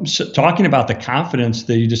 talking about the confidence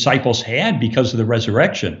the disciples had because of the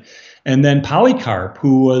resurrection. And then Polycarp,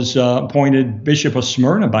 who was appointed Bishop of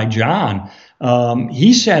Smyrna by John,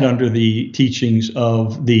 he sat under the teachings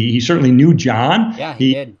of he certainly knew John. Yeah,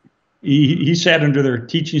 he did. He sat under their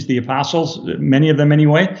teachings, the apostles, many of them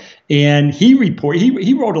anyway, and he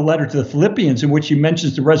wrote a letter to the Philippians in which he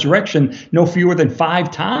mentions the resurrection no fewer than 5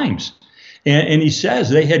 times. And he says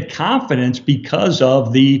they had confidence because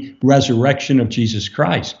of the resurrection of Jesus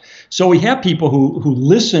Christ. So we have people who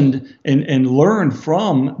listened and learned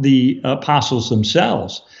from the apostles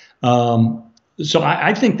themselves. So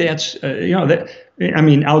I think that's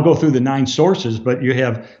I'll go through the 9 sources, but you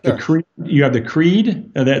have the creed. You have the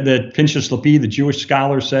creed that Pinchas Lepi, the Jewish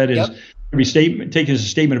scholar, said is taken as a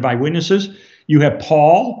statement of eyewitnesses. You have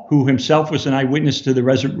Paul, who himself was an eyewitness to the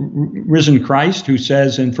risen Christ, who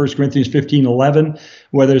says in 1 Corinthians 15:11,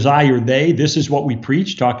 whether it's I or they, this is what we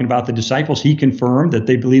preach, talking about the disciples. He confirmed that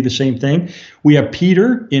they believe the same thing. We have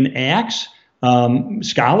Peter in Acts.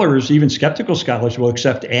 Scholars, even skeptical scholars, will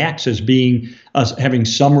accept Acts as being having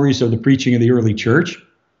summaries of the preaching of the early church.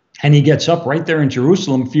 And he gets up right there in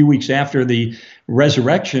Jerusalem a few weeks after the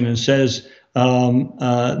resurrection and says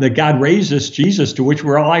that God raised this Jesus, to which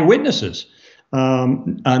we're all eyewitnesses.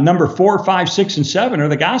 Number 4, 5, 6, and 7 are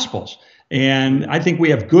the Gospels. And I think we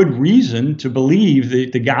have good reason to believe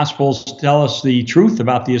that the Gospels tell us the truth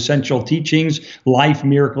about the essential teachings, life,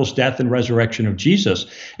 miracles, death, and resurrection of Jesus.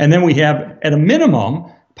 And then we have, at a minimum,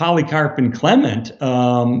 Polycarp and Clement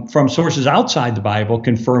from sources outside the Bible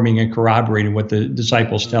confirming and corroborating what the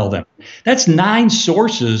disciples tell them. That's 9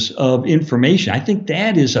 sources of information. I think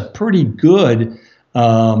that is a pretty good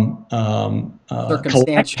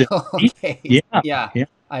circumstantial case. Yeah,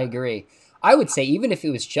 I agree. I would say even if it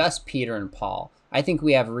was just Peter and Paul, I think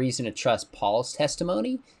we have reason to trust Paul's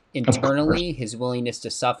testimony internally, his willingness to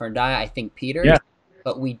suffer and die. I think Peter's,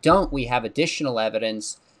 but we have additional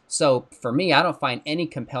evidence. So for me, I don't find any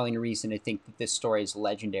compelling reason to think that this story is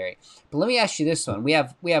legendary. But let me ask you this one. We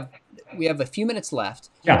have a few minutes left.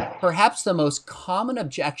 Yeah. Perhaps the most common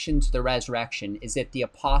objection to the resurrection is that the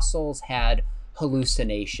apostles had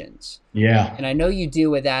hallucinations. Yeah. And I know you deal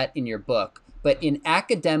with that in your book, but in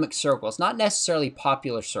academic circles, not necessarily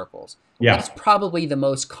popular circles, that's probably the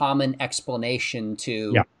most common explanation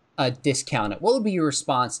to discount it. What would be your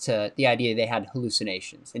response to the idea they had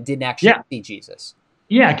hallucinations and didn't actually see Jesus?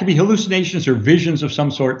 Yeah, it could be hallucinations or visions of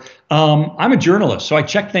some sort. I'm a journalist, so I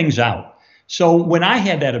check things out. So when I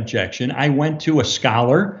had that objection, I went to a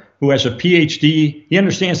scholar who has a PhD. He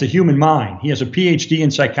understands the human mind. He has a PhD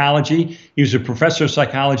in psychology. He was a professor of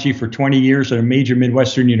psychology for 20 years at a major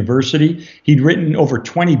Midwestern university. He'd written over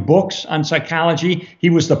 20 books on psychology. He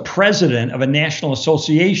was the president of a national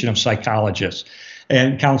association of psychologists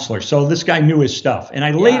and counselors. So this guy knew his stuff. And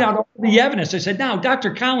I laid out all the evidence. I said, now,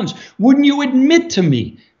 Dr. Collins, wouldn't you admit to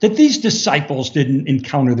me that these disciples didn't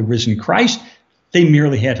encounter the risen Christ? They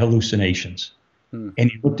merely had hallucinations. And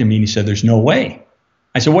he looked at me and he said, there's no way.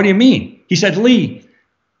 I said, what do you mean? He said, Lee,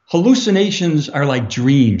 hallucinations are like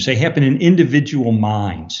dreams. They happen in individual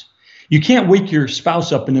minds. You can't wake your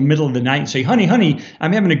spouse up in the middle of the night and say, honey,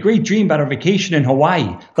 I'm having a great dream about a vacation in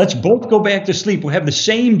Hawaii. Let's both go back to sleep. We'll have the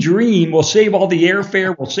same dream. We'll save all the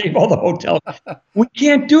airfare. We'll save all the hotel. We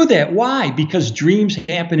can't do that. Why? Because dreams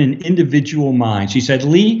happen in individual minds. He said,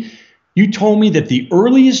 Lee, you told me that the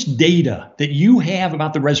earliest data that you have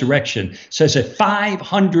about the resurrection says that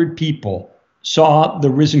 500 people saw the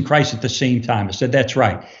risen Christ at the same time. I said, that's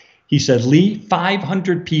right. He said, Lee,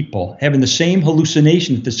 500 people having the same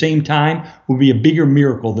hallucination at the same time would be a bigger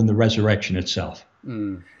miracle than the resurrection itself.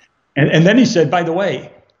 And then he said, by the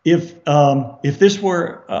way, if this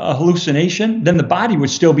were a hallucination, then the body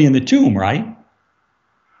would still be in the tomb, right?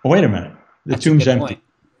 Oh, wait a minute. The tomb's empty.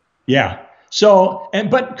 Yeah. So,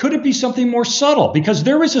 but could it be something more subtle? Because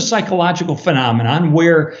there is a psychological phenomenon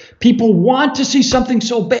where people want to see something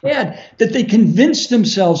so bad that they convince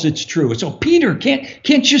themselves it's true. So, Peter,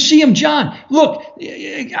 can't you see him, John? Look,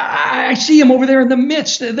 I see him over there in the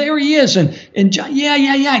midst. There he is. And John, yeah,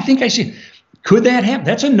 I think I see him. Could that happen?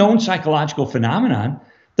 That's a known psychological phenomenon.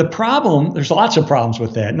 The problem, there's lots of problems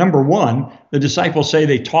with that. Number one, the disciples say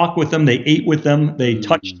they talked with them, they ate with them, they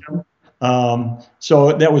touched them.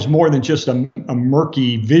 So that was more than just a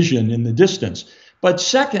murky vision in the distance. But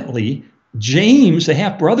secondly, James, the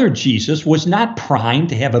half-brother of Jesus, was not primed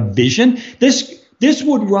to have a vision. This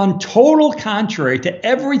would run total contrary to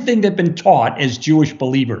everything that had been taught as Jewish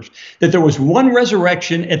believers, that there was one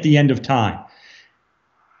resurrection at the end of time.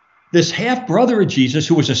 This half-brother of Jesus,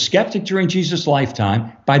 who was a skeptic during Jesus'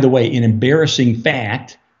 lifetime, by the way, an embarrassing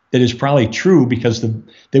fact that is probably true because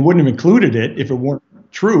they wouldn't have included it if it weren't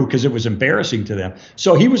true, because it was embarrassing to them.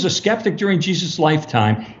 So he was a skeptic during Jesus'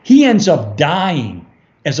 lifetime. He ends up dying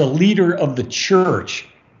as a leader of the church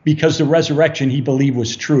because the resurrection he believed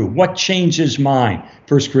was true. What changed his mind?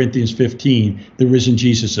 1 Corinthians 15, the risen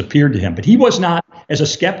Jesus appeared to him. But he was not, as a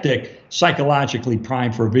skeptic, psychologically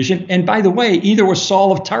primed for a vision. And by the way, either was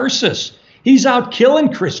Saul of Tarsus. He's out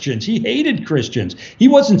killing Christians. He hated Christians. He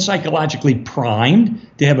wasn't psychologically primed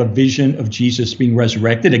to have a vision of Jesus being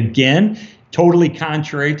resurrected. Again, totally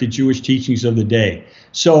contrary to Jewish teachings of the day.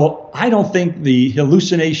 So I don't think the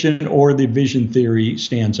hallucination or the vision theory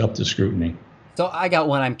stands up to scrutiny. So I got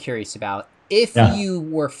one I'm curious about. If you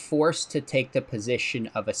were forced to take the position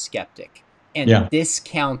of a skeptic and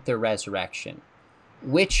discount the resurrection,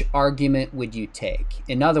 which argument would you take?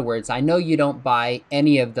 In other words, I know you don't buy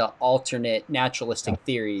any of the alternate naturalistic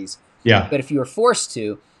theories, but if you were forced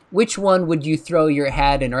to, which one would you throw your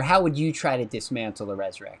hat in, or how would you try to dismantle the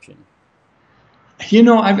resurrection? You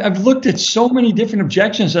know, I've looked at so many different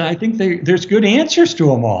objections, and I think there's good answers to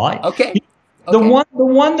them all. Okay. The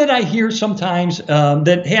one that I hear sometimes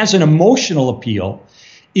that has an emotional appeal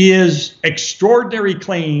is extraordinary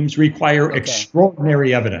claims require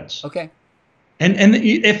extraordinary evidence. Okay. And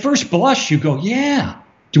at first blush, you go, yeah,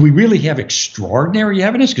 do we really have extraordinary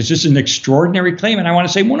evidence? Because this is an extraordinary claim. And I want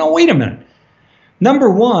to say, well, no, wait a minute. Number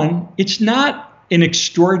one, it's not an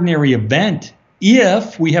extraordinary event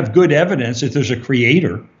if we have good evidence that there's a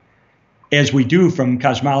creator, as we do from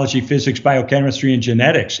cosmology, physics, biochemistry, and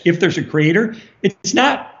genetics. If there's a creator, it's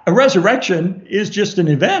not a resurrection is just an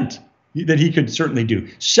event that he could certainly do.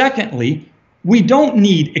 Secondly, we don't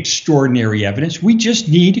need extraordinary evidence. We just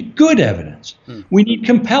need good evidence. We need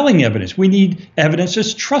compelling evidence. We need evidence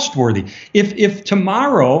that's trustworthy. If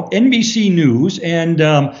tomorrow NBC News and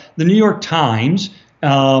the New York Times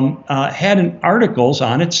had articles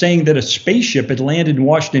on it saying that a spaceship had landed in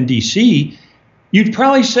Washington, D.C., you'd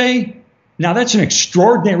probably say, now that's an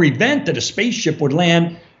extraordinary event that a spaceship would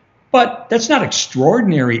land, but that's not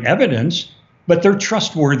extraordinary evidence, but they're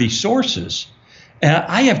trustworthy sources.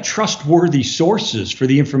 I have trustworthy sources for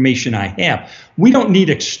the information I have. We don't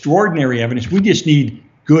need extraordinary evidence. We just need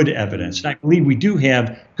good evidence. And I believe we do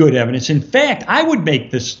have good evidence. In fact, I would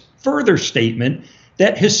make this further statement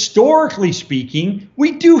that historically speaking,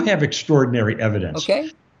 we do have extraordinary evidence.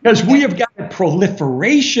 Okay. Because we have got a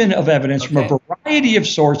proliferation of evidence from a variety of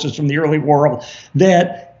sources from the early world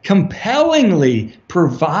that compellingly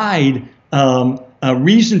provide a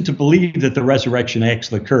reason to believe that the resurrection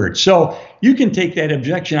actually occurred. So you can take that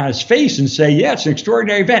objection on its face and say, yeah, it's an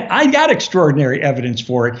extraordinary event. I got extraordinary evidence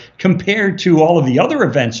for it compared to all of the other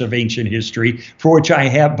events of ancient history for which I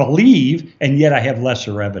have believed, and yet I have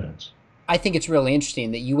lesser evidence. I think it's really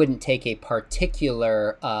interesting that you wouldn't take a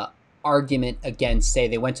particular argument against, say,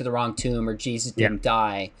 they went to the wrong tomb or Jesus didn't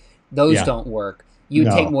die. Those don't work. You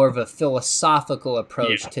take more of a philosophical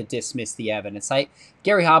approach to dismiss the evidence.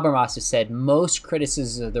 Gary Habermas has said most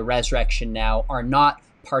criticisms of the resurrection now are not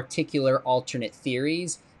particular alternate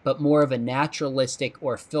theories, but more of a naturalistic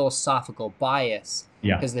or philosophical bias,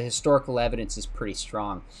 because the historical evidence is pretty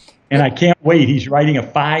strong. And I can't wait. He's writing a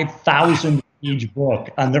 5,000-page book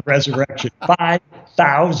on the resurrection.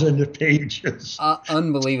 5,000 pages.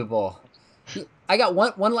 Unbelievable. I got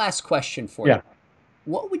one last question for you.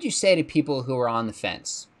 What would you say to people who are on the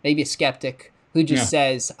fence? Maybe a skeptic who just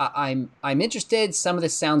says, I'm interested. Some of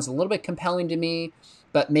this sounds a little bit compelling to me,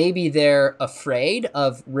 but maybe they're afraid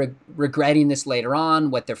of regretting this later on,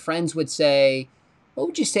 what their friends would say. What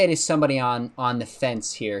would you say to somebody on the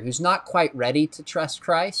fence here who's not quite ready to trust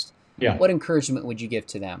Christ? What encouragement would you give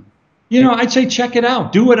to them? You know, I'd say check it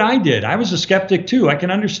out. Do what I did. I was a skeptic too. I can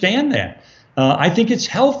understand that. I think it's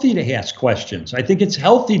healthy to ask questions. I think it's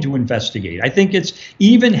healthy to investigate. I think it's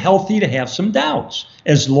even healthy to have some doubts,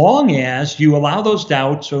 as long as you allow those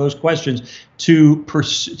doubts or those questions to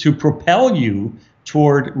propel you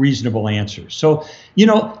toward reasonable answers. So,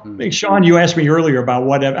 Sean, you asked me earlier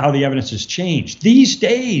about how the evidence has changed. These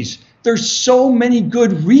days, there's so many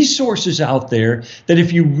good resources out there that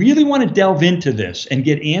if you really want to delve into this and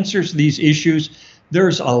get answers to these issues,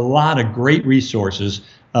 there's a lot of great resources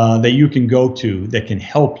that you can go to that can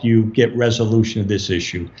help you get resolution of this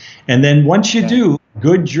issue. And then once you do,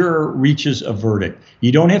 good juror reaches a verdict.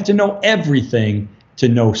 You don't have to know everything to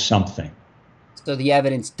know something. So the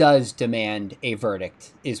evidence does demand a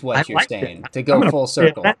verdict, is what you're saying, to go full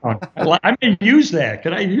circle. I may use that.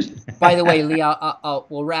 Can I use that? By the way, Lee,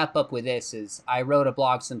 we'll wrap up with this. I wrote a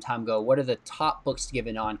blog some time ago. What are the top books to give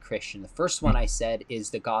a non-Christian? The first one I said is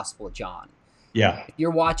the Gospel of John. Yeah. If you're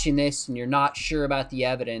watching this and you're not sure about the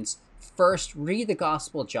evidence, first read the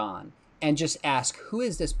Gospel of John and just ask, who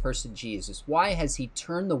is this person Jesus? Why has he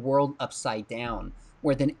turned the world upside down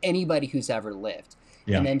more than anybody who's ever lived?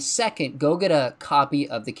 Yeah. And then second, go get a copy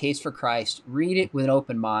of The Case for Christ, read it with an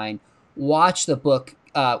open mind, watch the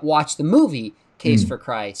movie Case for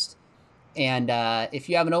Christ. And if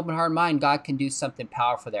you have an open heart and mind, God can do something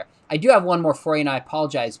powerful there. I do have one more for you, and I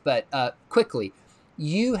apologize, but quickly,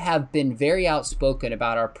 you have been very outspoken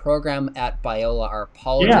about our program at Biola, our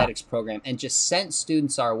apologetics program, and just sent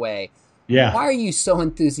students our way. Yeah. Why are you so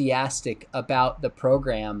enthusiastic about the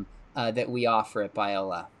program that we offer at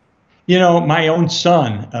Biola? My own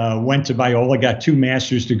son went to Biola, got 2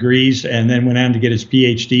 master's degrees, and then went on to get his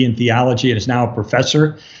PhD in theology and is now a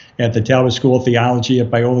professor at the Talbot School of Theology at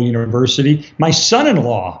Biola University. My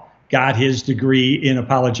son-in-law got his degree in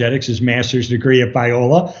apologetics, his master's degree at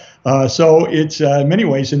Biola. So it's in many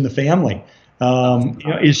ways in the family.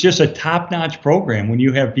 It's just a top-notch program when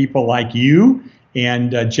you have people like you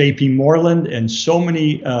and J.P. Moreland and so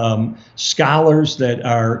many scholars that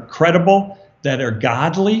are credible, that are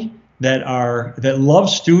godly, that love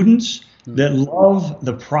students, that love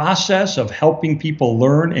the process of helping people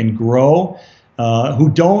learn and grow, who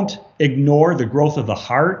don't ignore the growth of the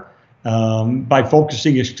heart by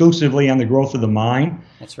focusing exclusively on the growth of the mind.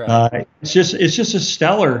 That's right. It's just a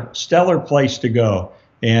stellar place to go.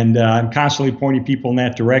 And I'm constantly pointing people in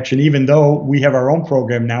that direction, even though we have our own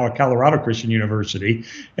program now at Colorado Christian University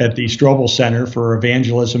at the Strobel Center for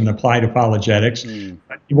Evangelism and Applied Apologetics.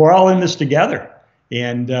 We're all in this together.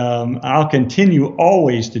 And I'll continue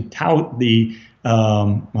always to tout the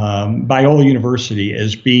Biola University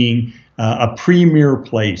as being a premier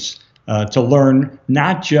place to learn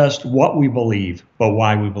not just what we believe, but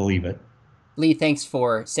why we believe it. Lee, thanks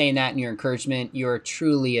for saying that and your encouragement. You're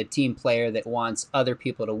truly a team player that wants other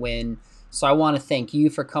people to win. So I want to thank you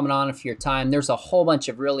for coming on and for your time. There's a whole bunch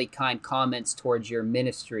of really kind comments towards your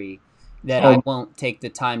ministry that I won't take the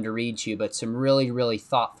time to read you, but some really, really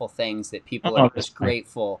thoughtful things that people are just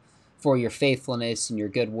grateful for your faithfulness and your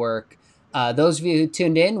good work. Those of you who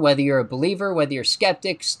tuned in, whether you're a believer, whether you're a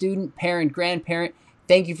skeptic, student, parent, grandparent,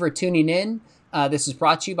 thank you for tuning in. This is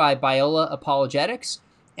brought to you by Biola Apologetics.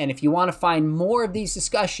 And if you want to find more of these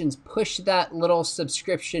discussions, push that little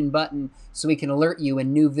subscription button so we can alert you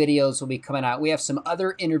when new videos will be coming out. We have some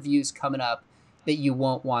other interviews coming up that you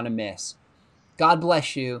won't want to miss. God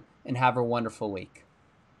bless you and have a wonderful week.